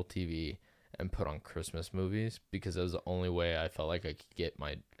with the little TV and put on Christmas movies because it was the only way I felt like I could get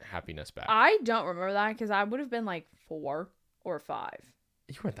my happiness back. I don't remember that because I would have been like 4 or 5.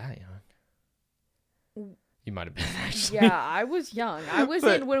 You weren't that young. You might have been actually. Yeah, I was young. I was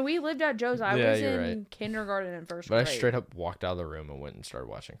But- when we lived at Joe's. I Yeah, was you're in right. kindergarten and first But grade. I straight up walked out of the room and went and started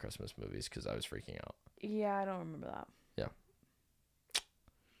watching Christmas movies because I was freaking out. Yeah, I don't remember that.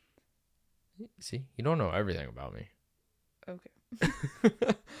 See, you don't know everything about me. Okay.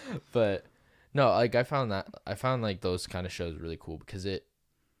 But no, like I found like those kind of shows really cool because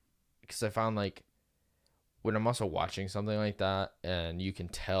I found like when I'm also watching something like that and you can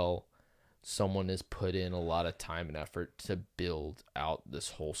tell someone has put in a lot of time and effort to build out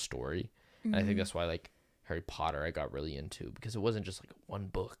this whole story. And I think that's why like Harry Potter I got really into because it wasn't just like one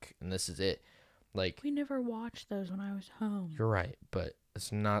book and this is it. Like We never watched those when I was home. you're right, but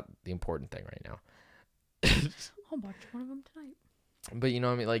it's not the important thing right now. I'll watch one of them tonight. But you know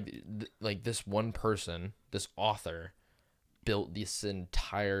what I mean? Like, like this one person, this author, built this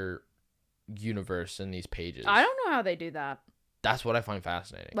entire universe in these pages. I don't know how they do that. That's what I find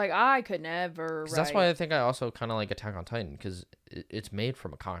fascinating. Like I could never. 'Cause that's why I think I also kind of like Attack on Titan because it's made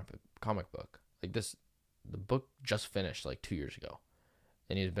from a comic book. Like the book just finished like 2 years ago,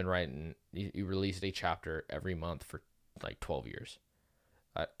 and he's been writing. He released a chapter every month for like 12 years,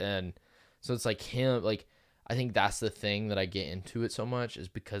 and so it's like him. Like I think that's the thing that I get into it so much is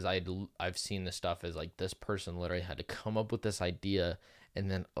because I've seen this stuff as like this person literally had to come up with this idea and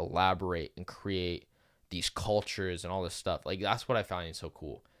then elaborate and create these cultures and all this stuff. Like that's what I find so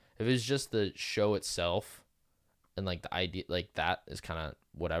cool. If it's just the show itself and like the idea like that is kind of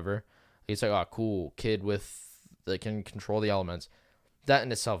whatever. It's like, oh, cool kid that can control the elements. That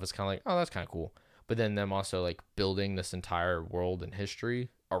in itself is kind of like, oh, that's kind of cool. But then them also like building this entire world and history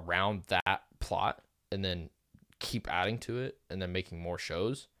around that plot and then keep adding to it and then making more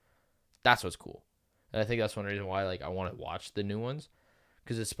shows. That's what's cool. And I think that's one reason why like I want to watch the new ones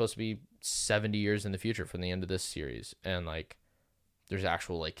because it's supposed to be 70 years in the future from the end of this series. And like there's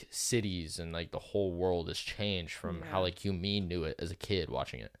actual like cities and like the whole world has changed from how like you me knew it as a kid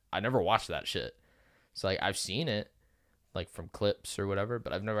watching it. I never watched that shit. So like I've seen it like from clips or whatever,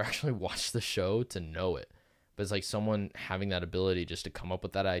 but I've never actually watched the show to know it. But it's like someone having that ability just to come up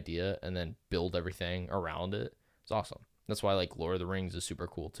with that idea and then build everything around it. It's awesome. That's why like Lord of the Rings is super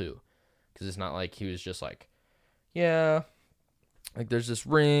cool too. Because it's not like he was just like, yeah, like there's this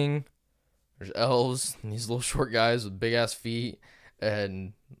ring, there's elves and these little short guys with big ass feet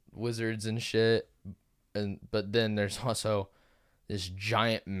and wizards and shit. But then there's also this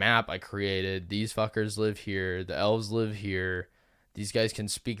giant map I created. These fuckers live here. The elves live here. these guys can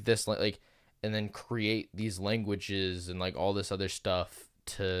speak this like, and then create these languages and like all this other stuff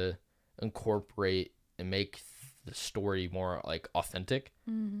to incorporate and make the story more like authentic.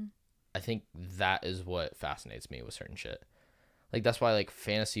 Mm-hmm. I think that is what fascinates me with certain shit. Like that's why like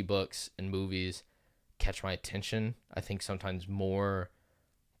fantasy books and movies catch my attention. I think sometimes more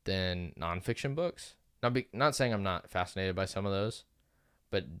than nonfiction books. Not saying I'm not fascinated by some of those,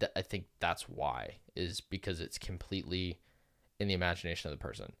 but I think that's why, is because it's completely in the imagination of the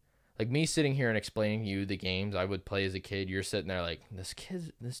person. Like me sitting here and explaining you the games I would play as a kid, you're sitting there like,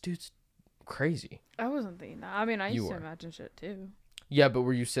 this dude's crazy. I wasn't thinking that. I mean, I used to imagine shit too. Yeah, but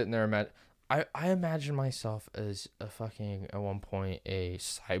were you sitting there I imagine myself as a fucking, at one point, a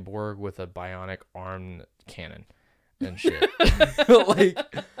cyborg with a bionic arm cannon and shit. like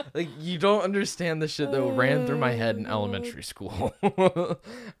you don't understand the shit that ran through my head in elementary school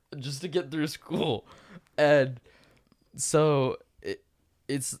just to get through school. And so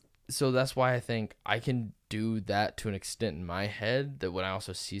so that's why I think I can do that to an extent in my head, that when I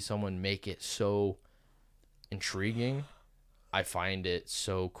also see someone make it so intriguing, I find it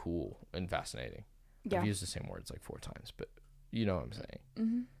so cool and fascinating. Yeah. I've used the same words like 4 times, but you know what I'm saying.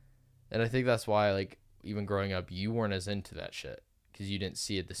 Mm-hmm. And I think that's why, like, even growing up, you weren't as into that shit because you didn't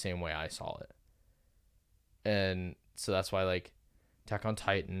see it the same way I saw it. And so that's why, like, Attack on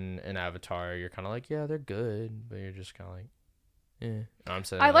Titan and Avatar, you're kind of like, yeah, they're good, but you're just kind of like, eh. I'm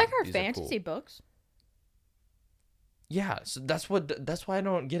saying, I like our fantasy books. Yeah, so that's why I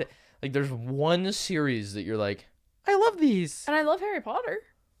don't get it. Like, there's one series that you're like, I love these. And I love Harry Potter.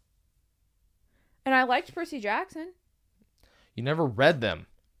 And I liked Percy Jackson. You never read them.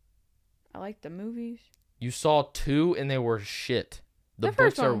 I liked the movies. You saw 2 and they were shit. The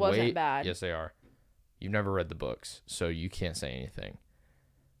first one wasn't bad. Yes, they are. You've never read the books, so you can't say anything.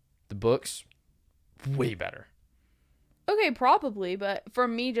 The books, way better. Okay, probably, but for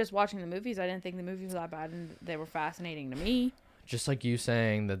me, just watching the movies, I didn't think the movies were that bad, and they were fascinating to me. Just like you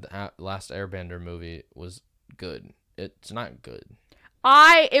saying that the last Airbender movie was good. It's not good.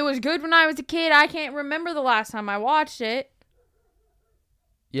 It was good when I was a kid. I can't remember the last time I watched it.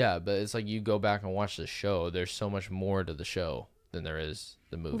 Yeah, but it's like you go back and watch the show. There's so much more to the show than there is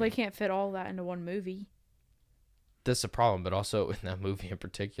the movie. Well, they can't fit all that into one movie. That's the problem, but also in that movie in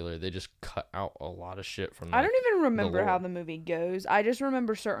particular, they just cut out a lot of shit from. I don't even remember how the movie goes. I just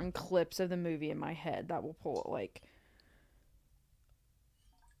remember certain clips of the movie in my head that will pull it. Like,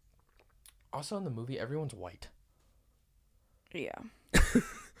 also in the movie, everyone's white. Yeah.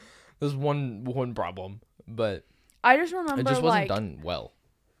 There's one problem, but I just remember it just wasn't done well.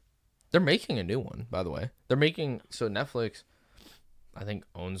 They're making a new one, by the way. So Netflix, I think,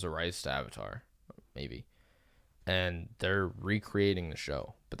 owns the rights to Avatar, maybe. And they're recreating the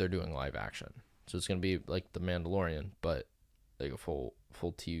show, but they're doing live action. So it's going to be like The Mandalorian, but like a full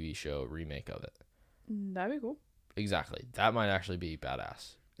TV show remake of it. That'd be cool. Exactly. That might actually be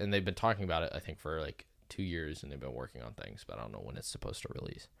badass. And they've been talking about it, I think, for like 2 years, and they've been working on things, but I don't know when it's supposed to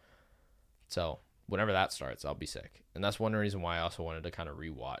release. So whenever that starts, I'll be sick. And that's one reason why I also wanted to kind of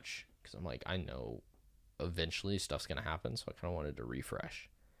rewatch, because I'm like, I know eventually stuff's going to happen, so I kind of wanted to refresh.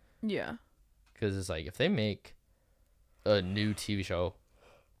 Yeah. Because it's like, if they make a new TV show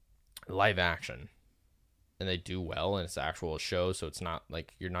live action and they do well and it's an actual show, so it's not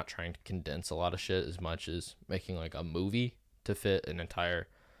like you're not trying to condense a lot of shit as much as making like a movie to fit an entire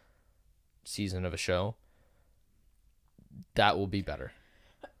season of a show, that will be better.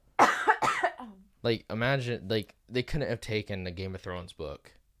 Like, imagine, like, they couldn't have taken the Game of Thrones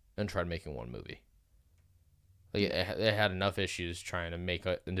book and tried making one movie. Like, they had enough issues trying to make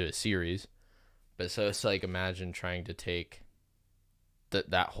it into a series. But so it's like, imagine trying to take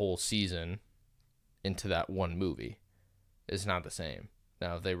that whole season into that one movie. It's not the same.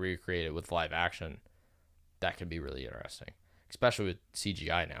 Now, if they recreate it with live action, that could be really interesting. Especially with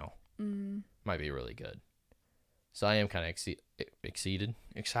CGI now. Might be really good. So I am kind of excited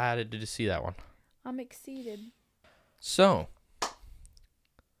to see that one. I'm excited. So.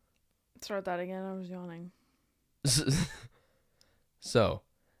 Start that again. I was yawning. So,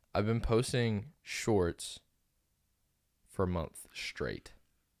 I've been posting shorts for a month straight.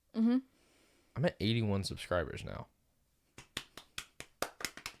 Mm-hmm. I'm at 81 subscribers now.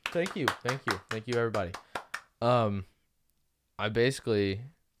 Thank you, everybody. I basically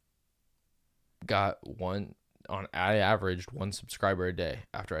got I averaged 1 subscriber a day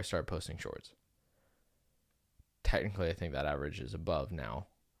after I started posting shorts. Technically, I think that average is above now.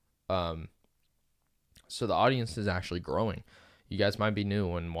 So the audience is actually growing. You guys might be new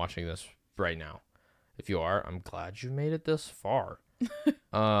when watching this right now. If you are, I'm glad you made it this far.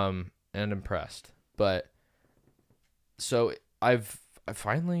 And impressed. But so I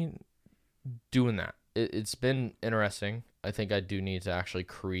finally doing that. It's been interesting. I think I do need to actually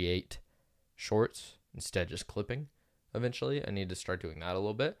create shorts instead of just clipping. Eventually, I need to start doing that a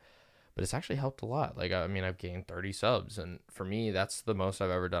little bit. But it's actually helped a lot. Like, I mean, I've gained 30 subs, and for me, that's the most I've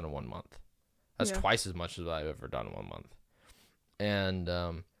ever done in 1 month. That's twice as much as I've ever done in 1 month. And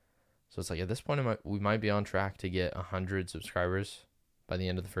so it's like at this point, we might be on track to get 100 subscribers by the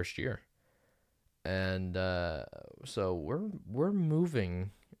end of the first year. And so we're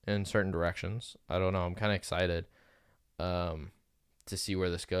moving in certain directions. I don't know. I'm kind of excited to see where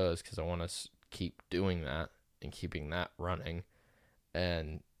this goes because I want to keep doing that and keeping that running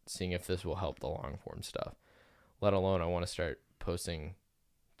and seeing if this will help the long form stuff. Let alone I want to start posting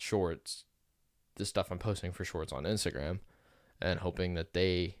shorts, the stuff I'm posting for shorts on Instagram, and hoping that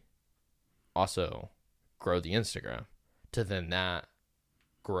they also grow the Instagram to then that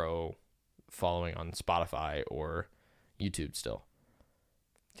grow following on Spotify or YouTube still.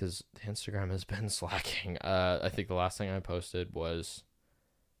 Because Instagram has been slacking. I think the last thing I posted was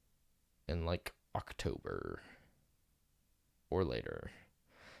in like October or later.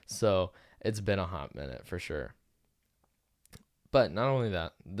 So it's been a hot minute for sure. But not only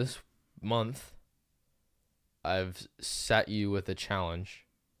that, this month I've set you with a challenge,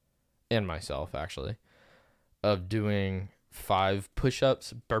 and myself actually, of doing 5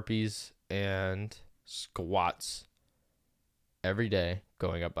 push-ups, burpees, and squats every day,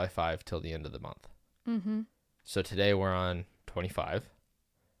 going up by 5 till the end of the month. Mm-hmm. So today we're on 25.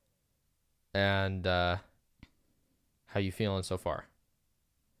 And how you feeling so far?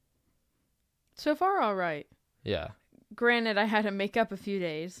 So far, all right. Yeah. Granted, I had to make up a few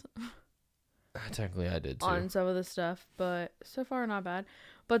days Technically, I did too. on some of the stuff, but so far, not bad.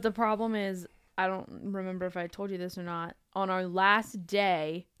 But the problem is, I don't remember if I told you this or not. On our last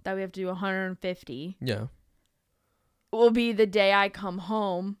day that we have to do 150, Yeah. will be the day I come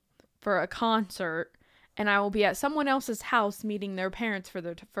home for a concert, and I will be at someone else's house meeting their parents for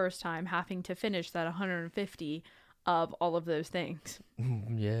the first time, having to finish that 150 of all of those things.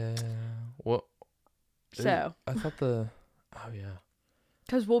 Yeah. Well, So, I thought oh yeah.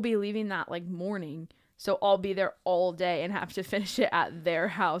 because we'll be leaving that like morning, so I'll be there all day and have to finish it at their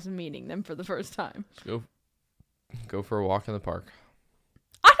house meeting them for the first time. Go for a walk in the park.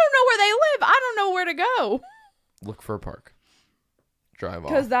 I don't know where they live. I don't know where to go. Look for a park. Drive off.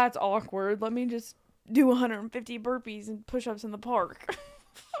 Because that's awkward. Let me just do 150 burpees and push-ups in the park.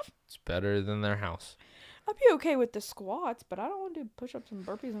 It's better than their house. I'd be okay with the squats, but I don't want to do push-ups and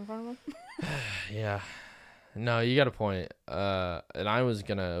burpees in front of them. Yeah. No, you got a point. And I was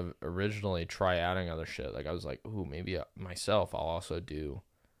going to originally try adding other shit. Like, I was like, ooh, maybe myself, I'll also do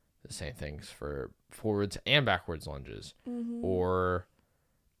the same things for forwards and backwards lunges. Mm-hmm. Or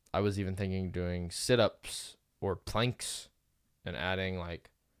I was even thinking doing sit-ups or planks and adding,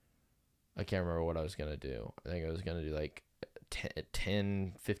 like, I can't remember what I was going to do. I think I was going to do, like,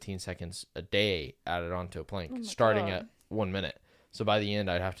 10, 15 seconds a day added onto a plank, starting at 1 minute. So by the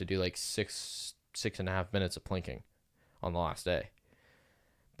end, I'd have to do, like, 6.5 minutes of planking on the last day.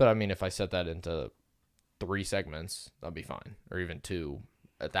 But I mean, if I set that into 3 segments, that'd be fine. Or even 2.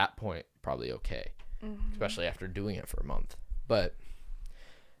 At that point, probably okay. Mm-hmm. Especially after doing it for a month. But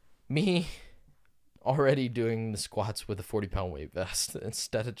me already doing the squats with a 40-pound weight vest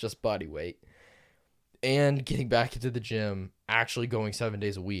instead of just body weight, and getting back into the gym, actually going 7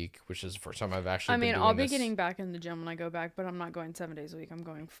 days a week, which is the first time I've actually been doing I'll be this. getting back in the gym when I go back, but I'm not going 7 days a week. I'm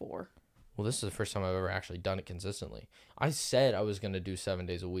going 4. Well, this is the first time I've ever actually done it consistently. I said I was going to do 7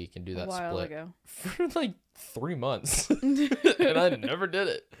 days a week and do that a while split ago. for like 3 months. And I never did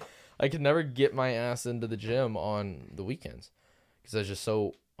it. I could never get my ass into the gym on the weekends because I was just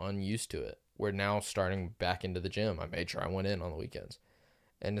so unused to it. We're now starting back into the gym. I made sure I went in on the weekends.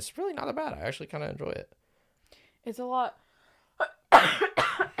 And it's really not that bad. I actually kind of enjoy it. It's a lot.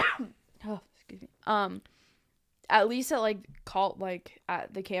 Oh, excuse me. At least at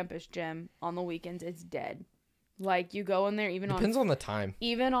at the campus gym on the weekends, it's dead. Like, you go in there Depends on the time.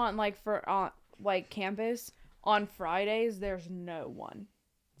 Even on campus on Fridays, there's no one.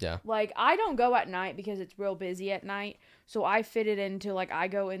 Yeah. Like, I don't go at night because it's real busy at night. So I fit it into, like, I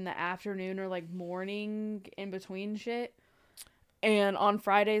go in the afternoon or, like, morning in between shit. And on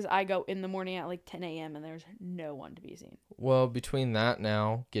Fridays, I go in the morning at, like, 10 a.m. and there's no one to be seen. Well, between that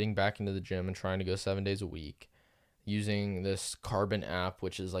now, getting back into the gym and trying to go 7 days a week, using this Carbon app,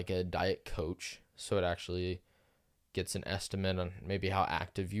 which is like a diet coach. So it actually gets an estimate on maybe how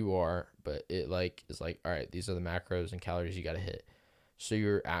active you are. But it, like, is like, all right, these are the macros and calories you got to hit. So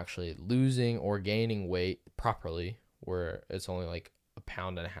you're actually losing or gaining weight properly, where it's only like a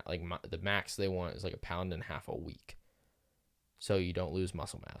pound and a half. Like, the max they want is like a pound and a half a week. so you don't lose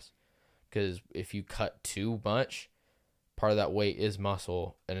muscle mass. Because if you cut too much, part of that weight is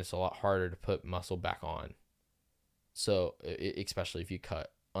muscle, and it's a lot harder to put muscle back on. So especially if you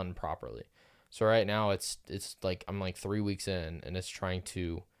cut improperly. So right now it's like I'm like 3 weeks in, and it's trying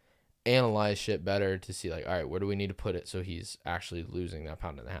to analyze shit better to see like, all right, where do we need to put it so he's actually losing that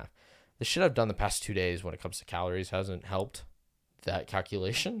pound and a half. The shit I've done the past 2 days when it comes to calories hasn't helped that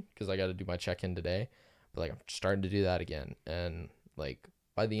calculation, because I got to do my check-in today. But like I'm starting to do that again, and like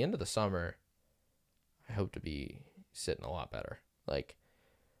by the end of the summer, I hope to be sitting a lot better. Like,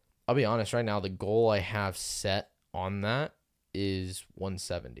 I'll be honest, right now the goal I have set on that is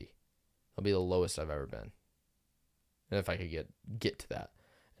 170. That'll be the lowest I've ever been. And if I could get to that,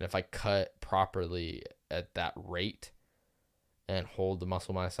 and if I cut properly at that rate and hold the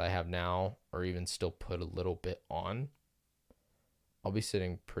muscle mass I have now, or even still put a little bit on, I'll be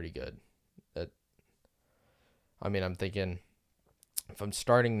sitting pretty good. I'm thinking if I'm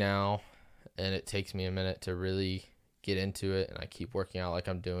starting now and it takes me a minute to really get into it, and I keep working out like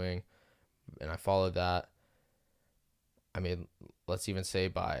I'm doing, and I follow that, let's even say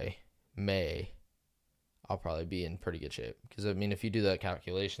by May, I'll probably be in pretty good shape. Because, if you do that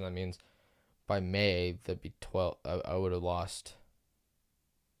calculation, that means by May, that'd be 12. I would have lost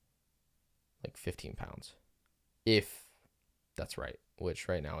like 15 pounds. If that's right. Which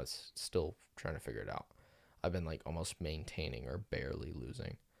right now it's still trying to figure it out. I've been like almost maintaining or barely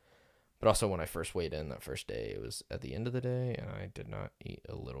losing. But also when I first weighed in that first day, it was at the end of the day, and I did not eat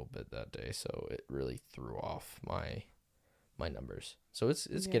a little bit that day. So it really threw off my numbers. So it's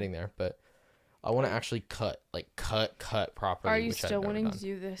getting there, but I want to actually cut properly. Are you still wanting to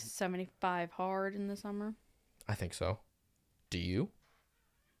do this 75 hard in the summer? I think so. Do you?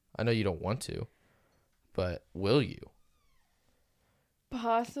 I know you don't want to, but will you?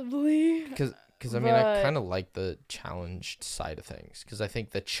 Possibly. Because I kind of like the challenged side of things. Because I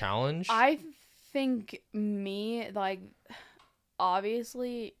think the challenge... I think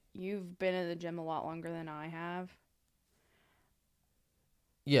obviously, you've been in the gym a lot longer than I have.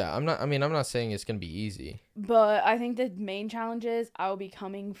 Yeah, I'm not saying it's going to be easy. But I think the main challenge is I will be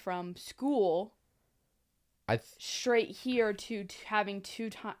coming from school straight here to having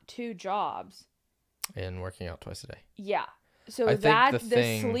two jobs. And working out twice a day. Yeah. So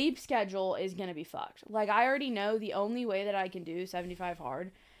the sleep schedule is going to be fucked. Like, I already know the only way that I can do 75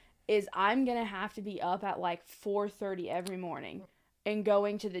 hard is I'm going to have to be up at like 4:30 every morning and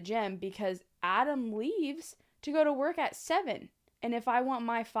going to the gym, because Adam leaves to go to work at 7. And if I want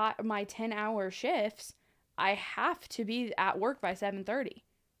my 10-hour shifts, I have to be at work by 7:30.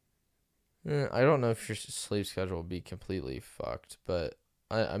 I don't know if your sleep schedule will be completely fucked, but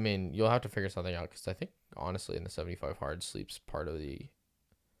you'll have to figure something out, because I think honestly in the 75 hard, sleep's part of the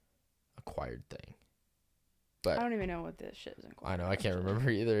acquired thing. But I don't even know what this shit is acquired. I know, I can't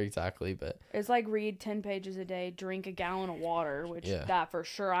remember either exactly, but it's like read 10 pages a day, drink a gallon of water, which that for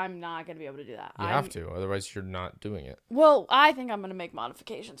sure I'm not going to be able to do that. You have to, otherwise you're not doing it. Well, I think I'm going to make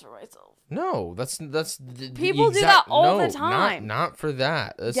modifications for myself. No, that's people do that all the time. Not for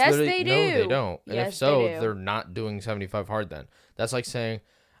that. That's yes, they do. No, they don't. And yes, if so, they're not doing 75 hard then. That's like saying,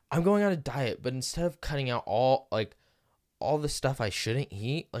 I'm going on a diet, but instead of cutting out all the stuff I shouldn't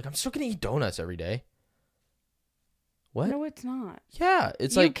eat, like I'm still going to eat donuts every day. What? No, it's not. Yeah,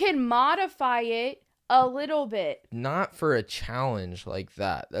 it's you can modify it a little bit. Not for a challenge like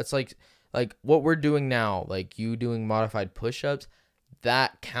that. That's like what we're doing now, like you doing modified push-ups,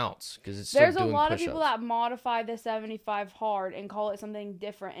 that counts, because it's still there's doing a lot push-ups. of people that modify the 75 hard and call it something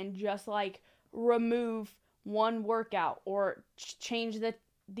different, and just like remove one workout, or change the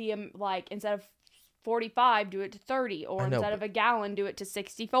instead of 45 do it to 30, or instead of a gallon do it to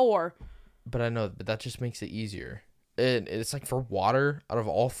 64. But I know, but that just makes it easier. It's like for water, out of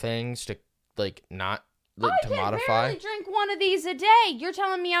all things, to not to modify. I can barely drink one of these a day. You're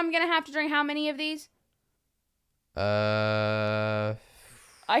telling me I'm gonna have to drink how many of these? I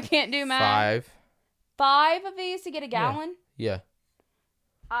can't do math. 5. 5 of these to get a gallon? Yeah.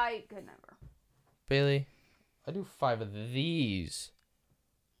 I could never. Bailey, I do 5 of these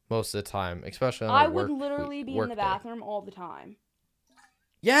most of the time, especially on I would literally be in the bathroom all the time.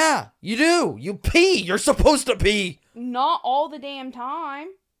 Yeah, you do. You pee. You're supposed to pee. Not all the damn time.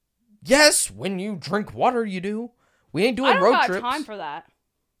 Yes, when you drink water, you do. We ain't doing road trips. I don't got time for that.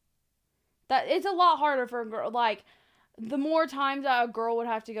 It's a lot harder for a girl. Like, the more times that a girl would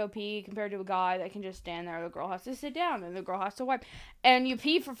have to go pee compared to a guy that can just stand there, the girl has to sit down and the girl has to wipe. And you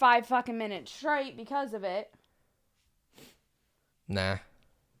pee for 5 fucking minutes straight because of it. Nah.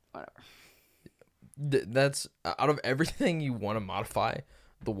 Whatever. That's, out of everything you want to modify,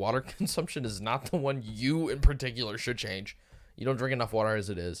 the water consumption is not the one you in particular should change. You don't drink enough water as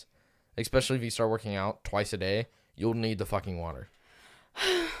it is. Especially if you start working out twice a day, you'll need the fucking water.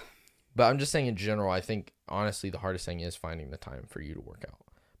 But I'm just saying in general, I think, honestly, the hardest thing is finding the time for you to work out.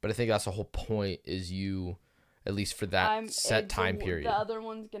 But I think that's the whole point is you, at least for that set time period. The other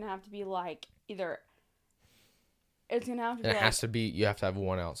one's going to have to be like either... It's going to have to be and it has to be, you have to have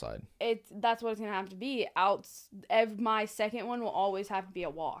one outside. That's what it's going to have to be. My second one will always have to be a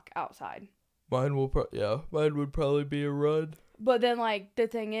walk outside. Mine would probably be a run. But then, like, the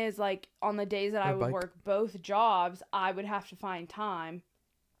thing is, like, on the days that I would work both jobs, I would have to find time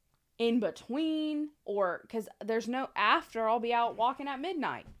in between, or because there's no after. I'll be out walking at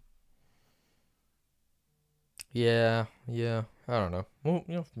midnight. Yeah. I don't know.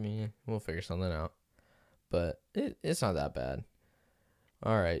 We'll figure something out. But it's not that bad.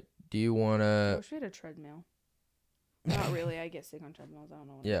 All right. Do you want I to... wish we had a treadmill. Not really. I get sick on treadmills. I don't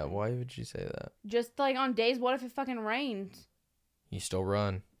know. Yeah, why would you say that? Just, like, on days, what if it fucking rains? You still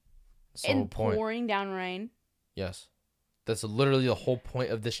run. That's the And whole point. pouring down rain. Yes. That's literally the whole point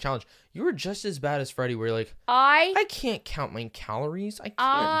of this challenge. You were just as bad as Freddie, where you're like, I I can't count my calories. I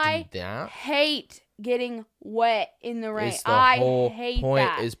can't do that. hate getting wet in the rain. It's the I whole hate point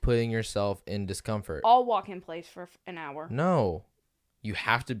that. is putting yourself in discomfort. I'll walk in place for an hour. No. You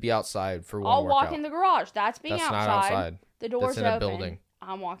have to be outside for one I'll workout. walk in the garage. That's being That's outside. not outside. The door's That's in a open. building.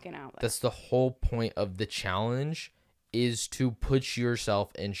 I'm walking out there. That's the whole point of the challenge is to put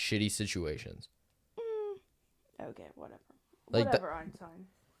yourself in shitty situations. Okay, whatever. Like whatever, Einstein.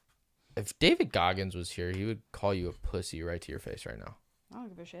 If David Goggins was here, he would call you a pussy right to your face right now. I don't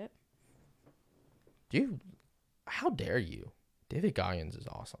give a shit. Dude, how dare you? David Goggins is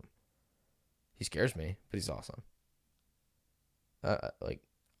awesome. He scares me, but he's awesome.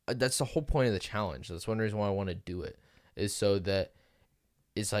 That's the whole point of the challenge. That's one reason why I want to do it, is so that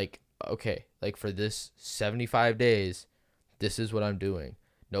it's like, okay, like for this 75 days, this is what I'm doing.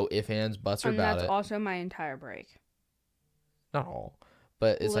 No ifs, ands, buts, or about it. That's also my entire break. Not all,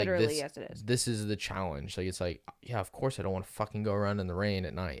 but it's Literally, like this. yes, it is. This is the challenge. Like it's like, yeah, of course I don't want to fucking go around in the rain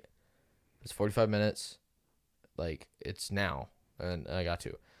at night. It's 45 minutes. Like it's now, and I got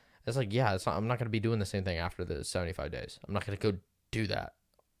to. It's like, yeah, I'm not gonna be doing the same thing after the 75 days. I'm not gonna go do that.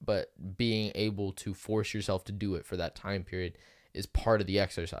 But being able to force yourself to do it for that time period is part of the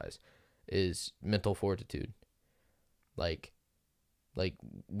exercise. Is mental fortitude. Like,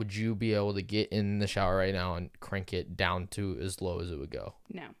 would you be able to get in the shower right now and crank it down to as low as it would go?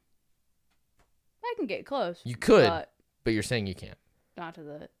 No. I can get close. You could, but you're saying you can't. Not to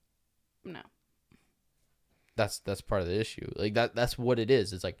the... No. That's part of the issue. Like, that's what it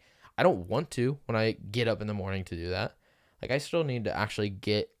is. It's like, I don't want to when I get up in the morning to do that. Like, I still need to actually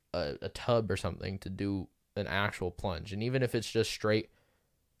get a tub or something to do an actual plunge. And even if it's just straight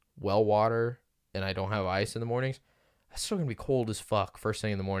well water and I don't have ice in the mornings, it's still going to be cold as fuck first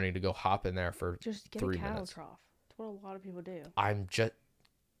thing in the morning to go hop in there for just get 3 a cattle minutes. trough. That's what a lot of people do.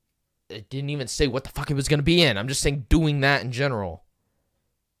 It didn't even say what the fuck it was going to be in. I'm just saying doing that in general.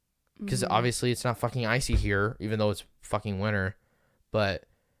 Because obviously it's not fucking icy here, even though it's fucking winter. But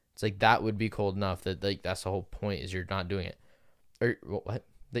it's like that would be cold enough that like that's the whole point is you're not doing it. Or what?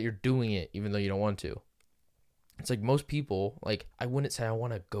 That you're doing it even though you don't want to. It's like most people, like I wouldn't say I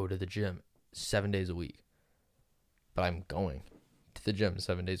want to go to the gym 7 days a week. But I'm going to the gym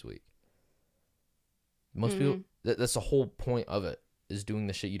 7 days a week. Most people, that's the whole point of it, is doing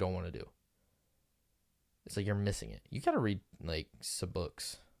the shit you don't want to do. It's like you're missing it. You got to read like some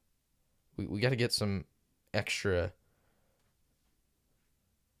books. We got to get some extra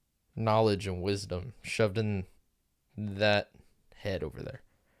knowledge and wisdom shoved in that head over there.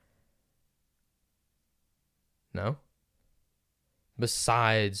 No?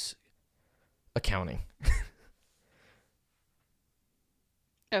 Besides accounting.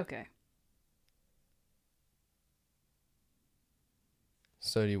 Okay.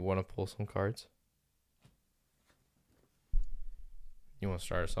 So do you want to pull some cards? You want to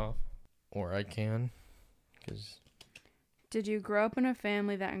start us off? Or I can. Did you grow up in a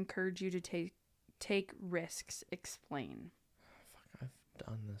family that encouraged you to take risks? Explain. Fuck, I've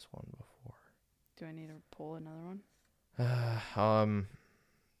done this one before. Do I need to pull another one?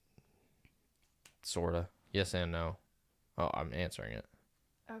 Sorta. Yes and no. Oh, I'm answering it.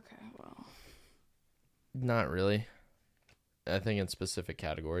 Okay, well. Not really. I think in specific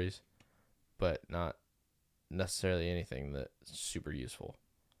categories, but not necessarily anything that's super useful.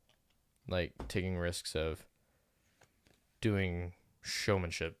 Like taking risks of doing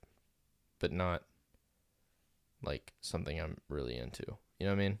showmanship, but not like something I'm really into. You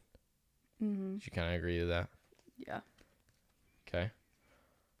know what I mean? Mm-hmm. Do you kind of agree to that? Yeah. Okay.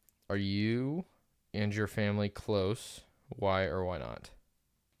 Are you and your family close Why or why not?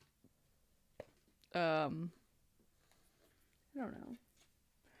 I don't know.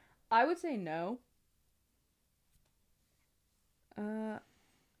 I would say no. I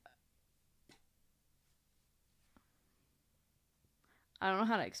don't know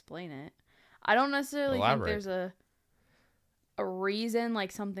how to explain it. I don't necessarily think Elaborate. there's a reason,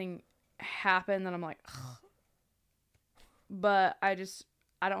 like something happened that I'm like, ugh. But I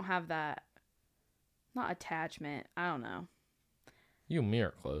don't have that, not attachment. I don't know. You and me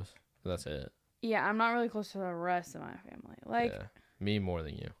are close. That's it. Yeah, I'm not really close to the rest of my family. Like, Yeah. Me more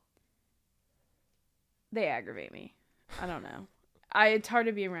than you. they aggravate me. I don't know. It's hard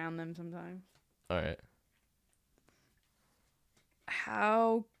to be around them sometimes. All right.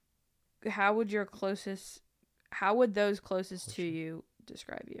 How would those closest to you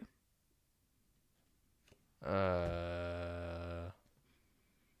describe you? I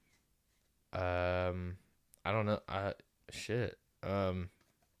don't know. Shit.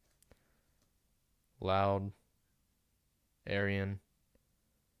 Loud. Aryan.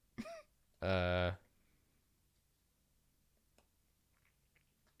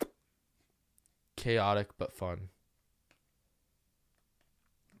 Chaotic but fun.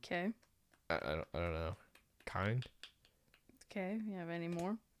 Okay. I don't know. Kind? Okay. You have any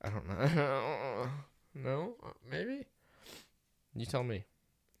more? I don't know. No? Maybe? You tell me.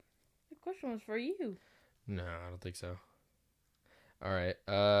 The question was for you. No, I don't think so. All right.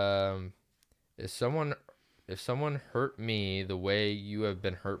 If someone hurt me the way you have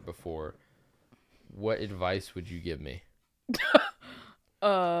been hurt before, what advice would you give me?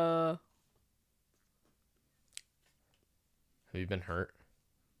 Uh, Have you been hurt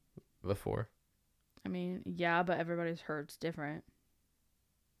before? I mean, yeah, but everybody's hurt's different.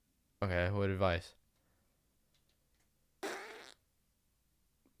 Okay, what advice?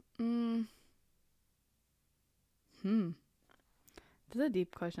 This is a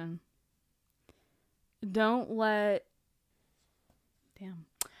deep question. Don't let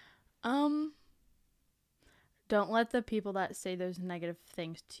don't let the people that say those negative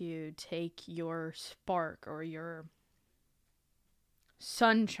things to you take your spark or your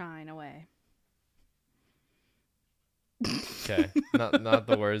sunshine away. Okay, not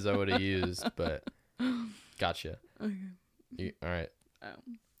the words I would have used, but gotcha. Okay. All right.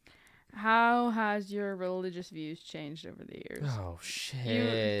 How has your religious views changed over the years? Oh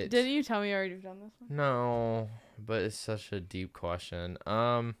shit! Didn't you tell me you already done this one? No, but it's such a deep question.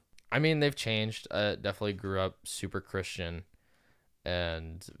 I mean, they've changed. I definitely grew up super Christian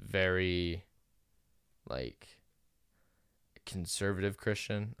and very, like, conservative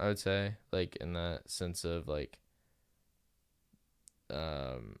Christian, I would say. Like, in the sense of, like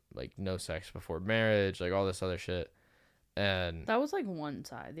no sex before marriage, like, all this other shit. And That was, like, one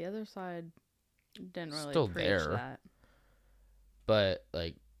side. The other side didn't really still preach there. that. But,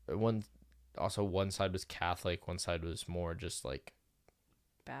 like, one side was Catholic, one side was more just, like,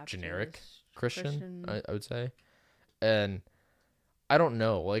 Baptist, generic Christian. I would say. And I don't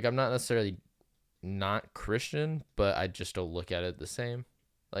know, like, I'm not necessarily not Christian, but I just don't look at it the same.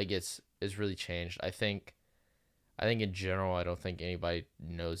 Like, it's really changed. I think in general, I don't think anybody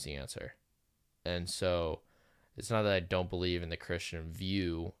knows the answer. And so it's not that I don't believe in the Christian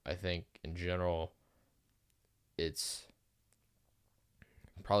view. I think in general it's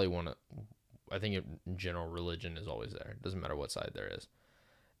probably in general religion is always there. It doesn't matter what side there is.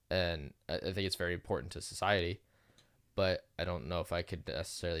 And I think it's very important to society, but I don't know if I could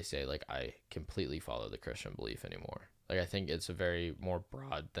necessarily say, like, I completely follow the Christian belief anymore. Like, I think it's a very more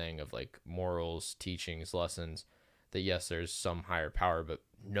broad thing of, like, morals, teachings, lessons, that yes, there's some higher power, but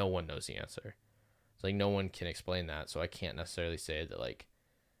no one knows the answer. It's like no one can explain that, so I can't necessarily say that, like,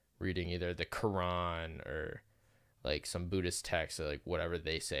 reading either the Quran or, like, some Buddhist text, or, like, whatever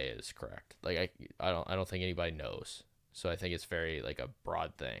they say is correct. Like, I don't think anybody knows. So I think it's very, like, a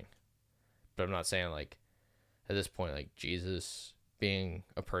broad thing. But I'm not saying, like, at this point, like, Jesus being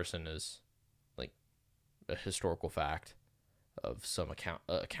a person is, like, a historical fact of some account.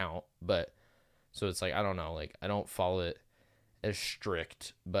 But so it's like, I don't know, like, I don't follow it as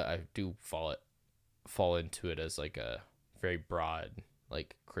strict, but I do fall into it as, like, a very broad,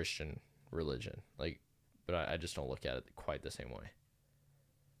 like, Christian religion. Like, but I just don't look at it quite the same way.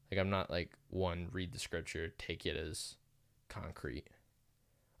 Like, I'm not like, read the scripture, take it as concrete.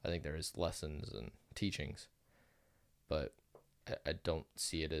 I think there is lessons and teachings, but I don't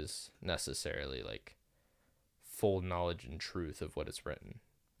see it as necessarily, like, full knowledge and truth of what it's written.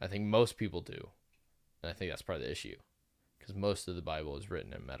 I think most people do, and I think that's part of the issue, because most of the Bible is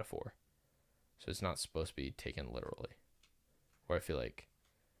written in metaphor, so it's not supposed to be taken literally. Where I feel like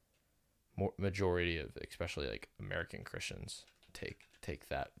majority of especially like American Christians take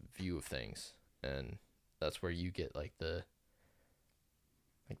that view of things, and that's where you get like the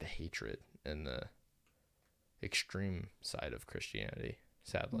hatred and the extreme side of Christianity,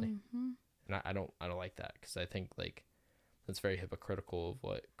 sadly. Mm-hmm. And I don't like that, because I think like that's very hypocritical of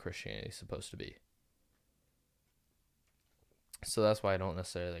what Christianity is supposed to be. So that's why I don't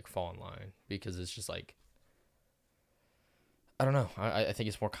necessarily like fall in line, because it's just like, I don't know. I think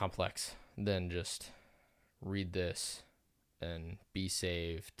it's more complex than just read this and be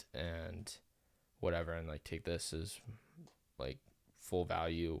saved and whatever, and like take this as like full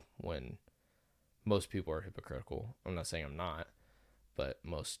value, when most people are hypocritical. I'm not saying I'm not, but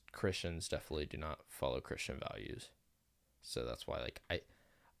most Christians definitely do not follow Christian values. So that's why like I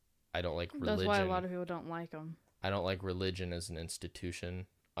don't like religion. That's why a lot of people don't like them. I don't like religion as an institution.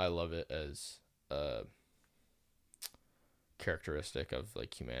 I love it as a characteristic of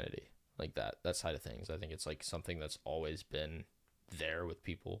like humanity, like that side of things. I think it's like something that's always been there with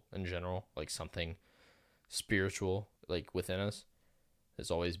people in general, like something spiritual like within us.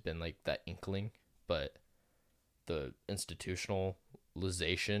 There's always been like that inkling, but the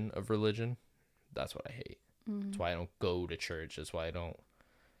institutionalization of religion, that's what I hate. Mm-hmm. That's why I don't go to church. That's why I don't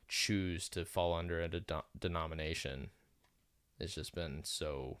choose to fall under a denomination. It's just been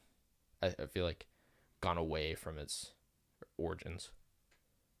so, I feel like, gone away from its origins.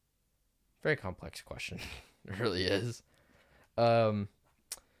 Very complex question. It really is.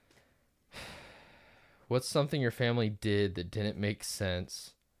 What's something your family did that didn't make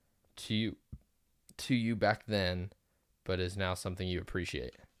sense to you back then, but is now something you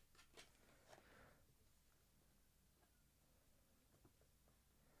appreciate?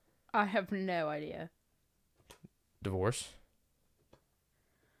 I have no idea. Divorce?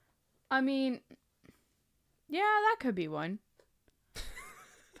 I mean, yeah, that could be one.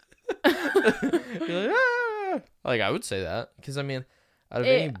 You're like, ah! Like, I would say that, because I mean, out of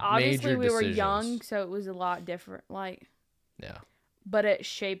any obviously major we were decisions, young, so it was a lot different. Like, yeah, but it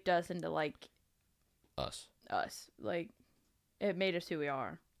shaped us into like us. Like, it made us who we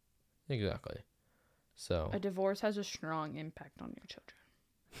are. Exactly. So A divorce has a strong impact on your children.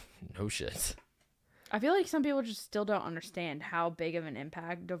 no shit. I feel like some people just still don't understand how big of an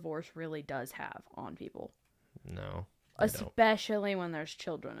impact divorce really does have on people. No. I don't. Especially when there's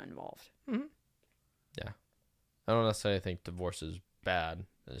children involved. Mm-hmm. Yeah. I don't necessarily think divorce is bad.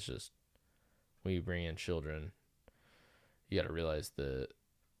 It's just when you bring in children, you got to realize the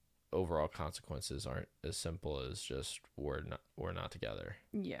overall consequences aren't as simple as just we're not together.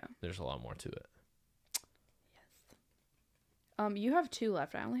 Yeah. There's a lot more to it. Yes. You have 2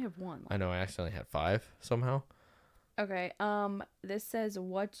 left. I only have 1 left. I know I accidentally had 5 somehow. Okay. This says,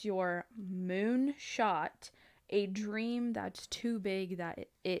 what's your moon shot? A dream that's too big that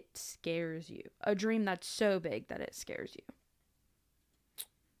it scares you. A dream that's so big that it scares you.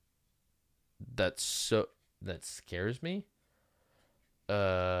 That scares me?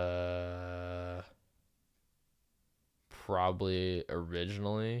 Probably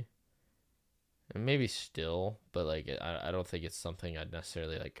originally, and maybe still, but like I don't think it's something I'd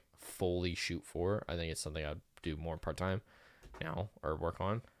necessarily like fully shoot for. I think it's something I'd do more part-time now, or work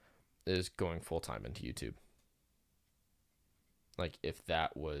on, is going full-time into YouTube. Like, if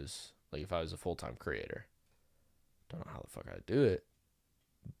that was, like, if I was a full-time creator, don't know how the fuck I'd do it,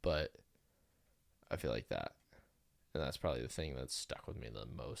 but I feel like that. And that's probably the thing that's stuck with me the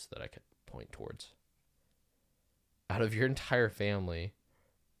most that I could point towards. Out of your entire family,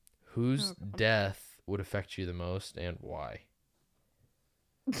 whose death would affect you the most and why?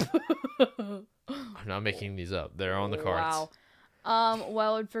 I'm not making these up. They're on the cards. Wow.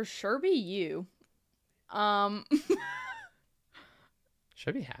 Well, it'd for sure be you.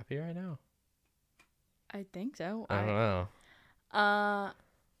 Should I be happy right now? I think so. I don't know. I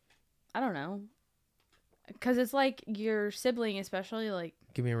don't know. Because it's like your sibling, especially, like,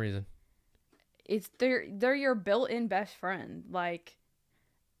 Give me a reason. they're your built-in best friend. Like,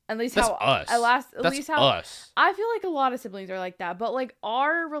 at least That's how us. at least how us. I feel like a lot of siblings are like that, but like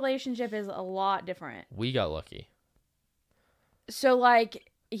our relationship is a lot different. We got lucky. So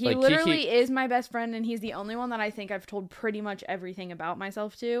like he Like, literally Kiki is my best friend, and he's the only one that I think I've told pretty much everything about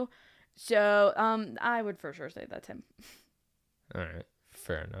myself to. So I would for sure say that's him. All right,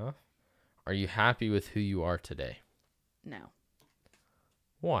 fair enough. Are you happy with who you are today? No.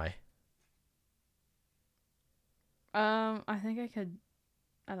 Why? I think I could.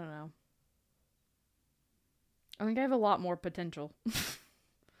 I don't know. I think I have a lot more potential.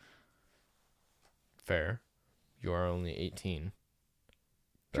 Fair. You are only 18.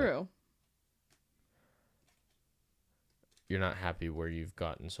 True. You're not happy where you've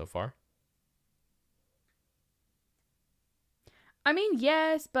gotten so far? I mean,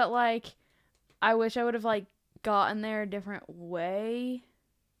 yes, but like, I wish I would have like gotten there a different way.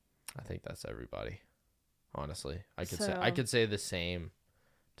 I think that's everybody. Honestly, I So could say the same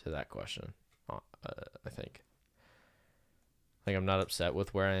to that question. I think. Like, I'm not upset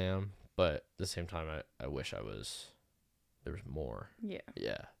with where I am, but at the same time, I wish there was more. yeah,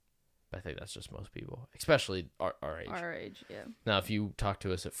 Yeah. But I think that's just most people, especially our age. our age, yeah. Now, if you talk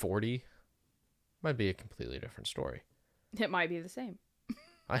to us at 40, might be a completely different story. It might be the same.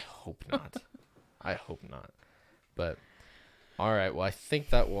 I hope not. I hope not. But, all right. Well, I think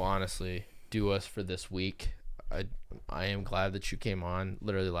that will honestly do us for this week. I am glad that you came on.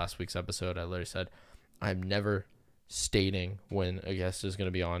 Literally last week's episode, I literally said, I'm never stating when a guest is going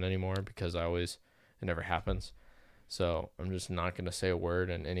to be on anymore because it never happens. So I'm just not going to say a word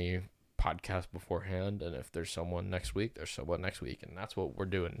in any podcast beforehand. And if there's someone next week, there's someone next week. And that's what we're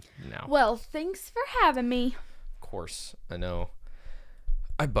doing now. Well, thanks for having me. Of course, I know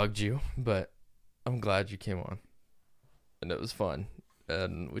I bugged you, but I'm glad you came on. And it was fun.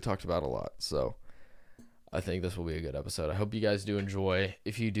 And we talked about a lot. So I think this will be a good episode. I hope you guys do enjoy.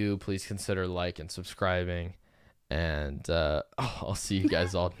 If you do, please consider like and subscribing. And I'll see you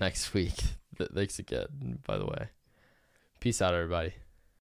guys all next week. Thanks again, by the way. Peace out, everybody.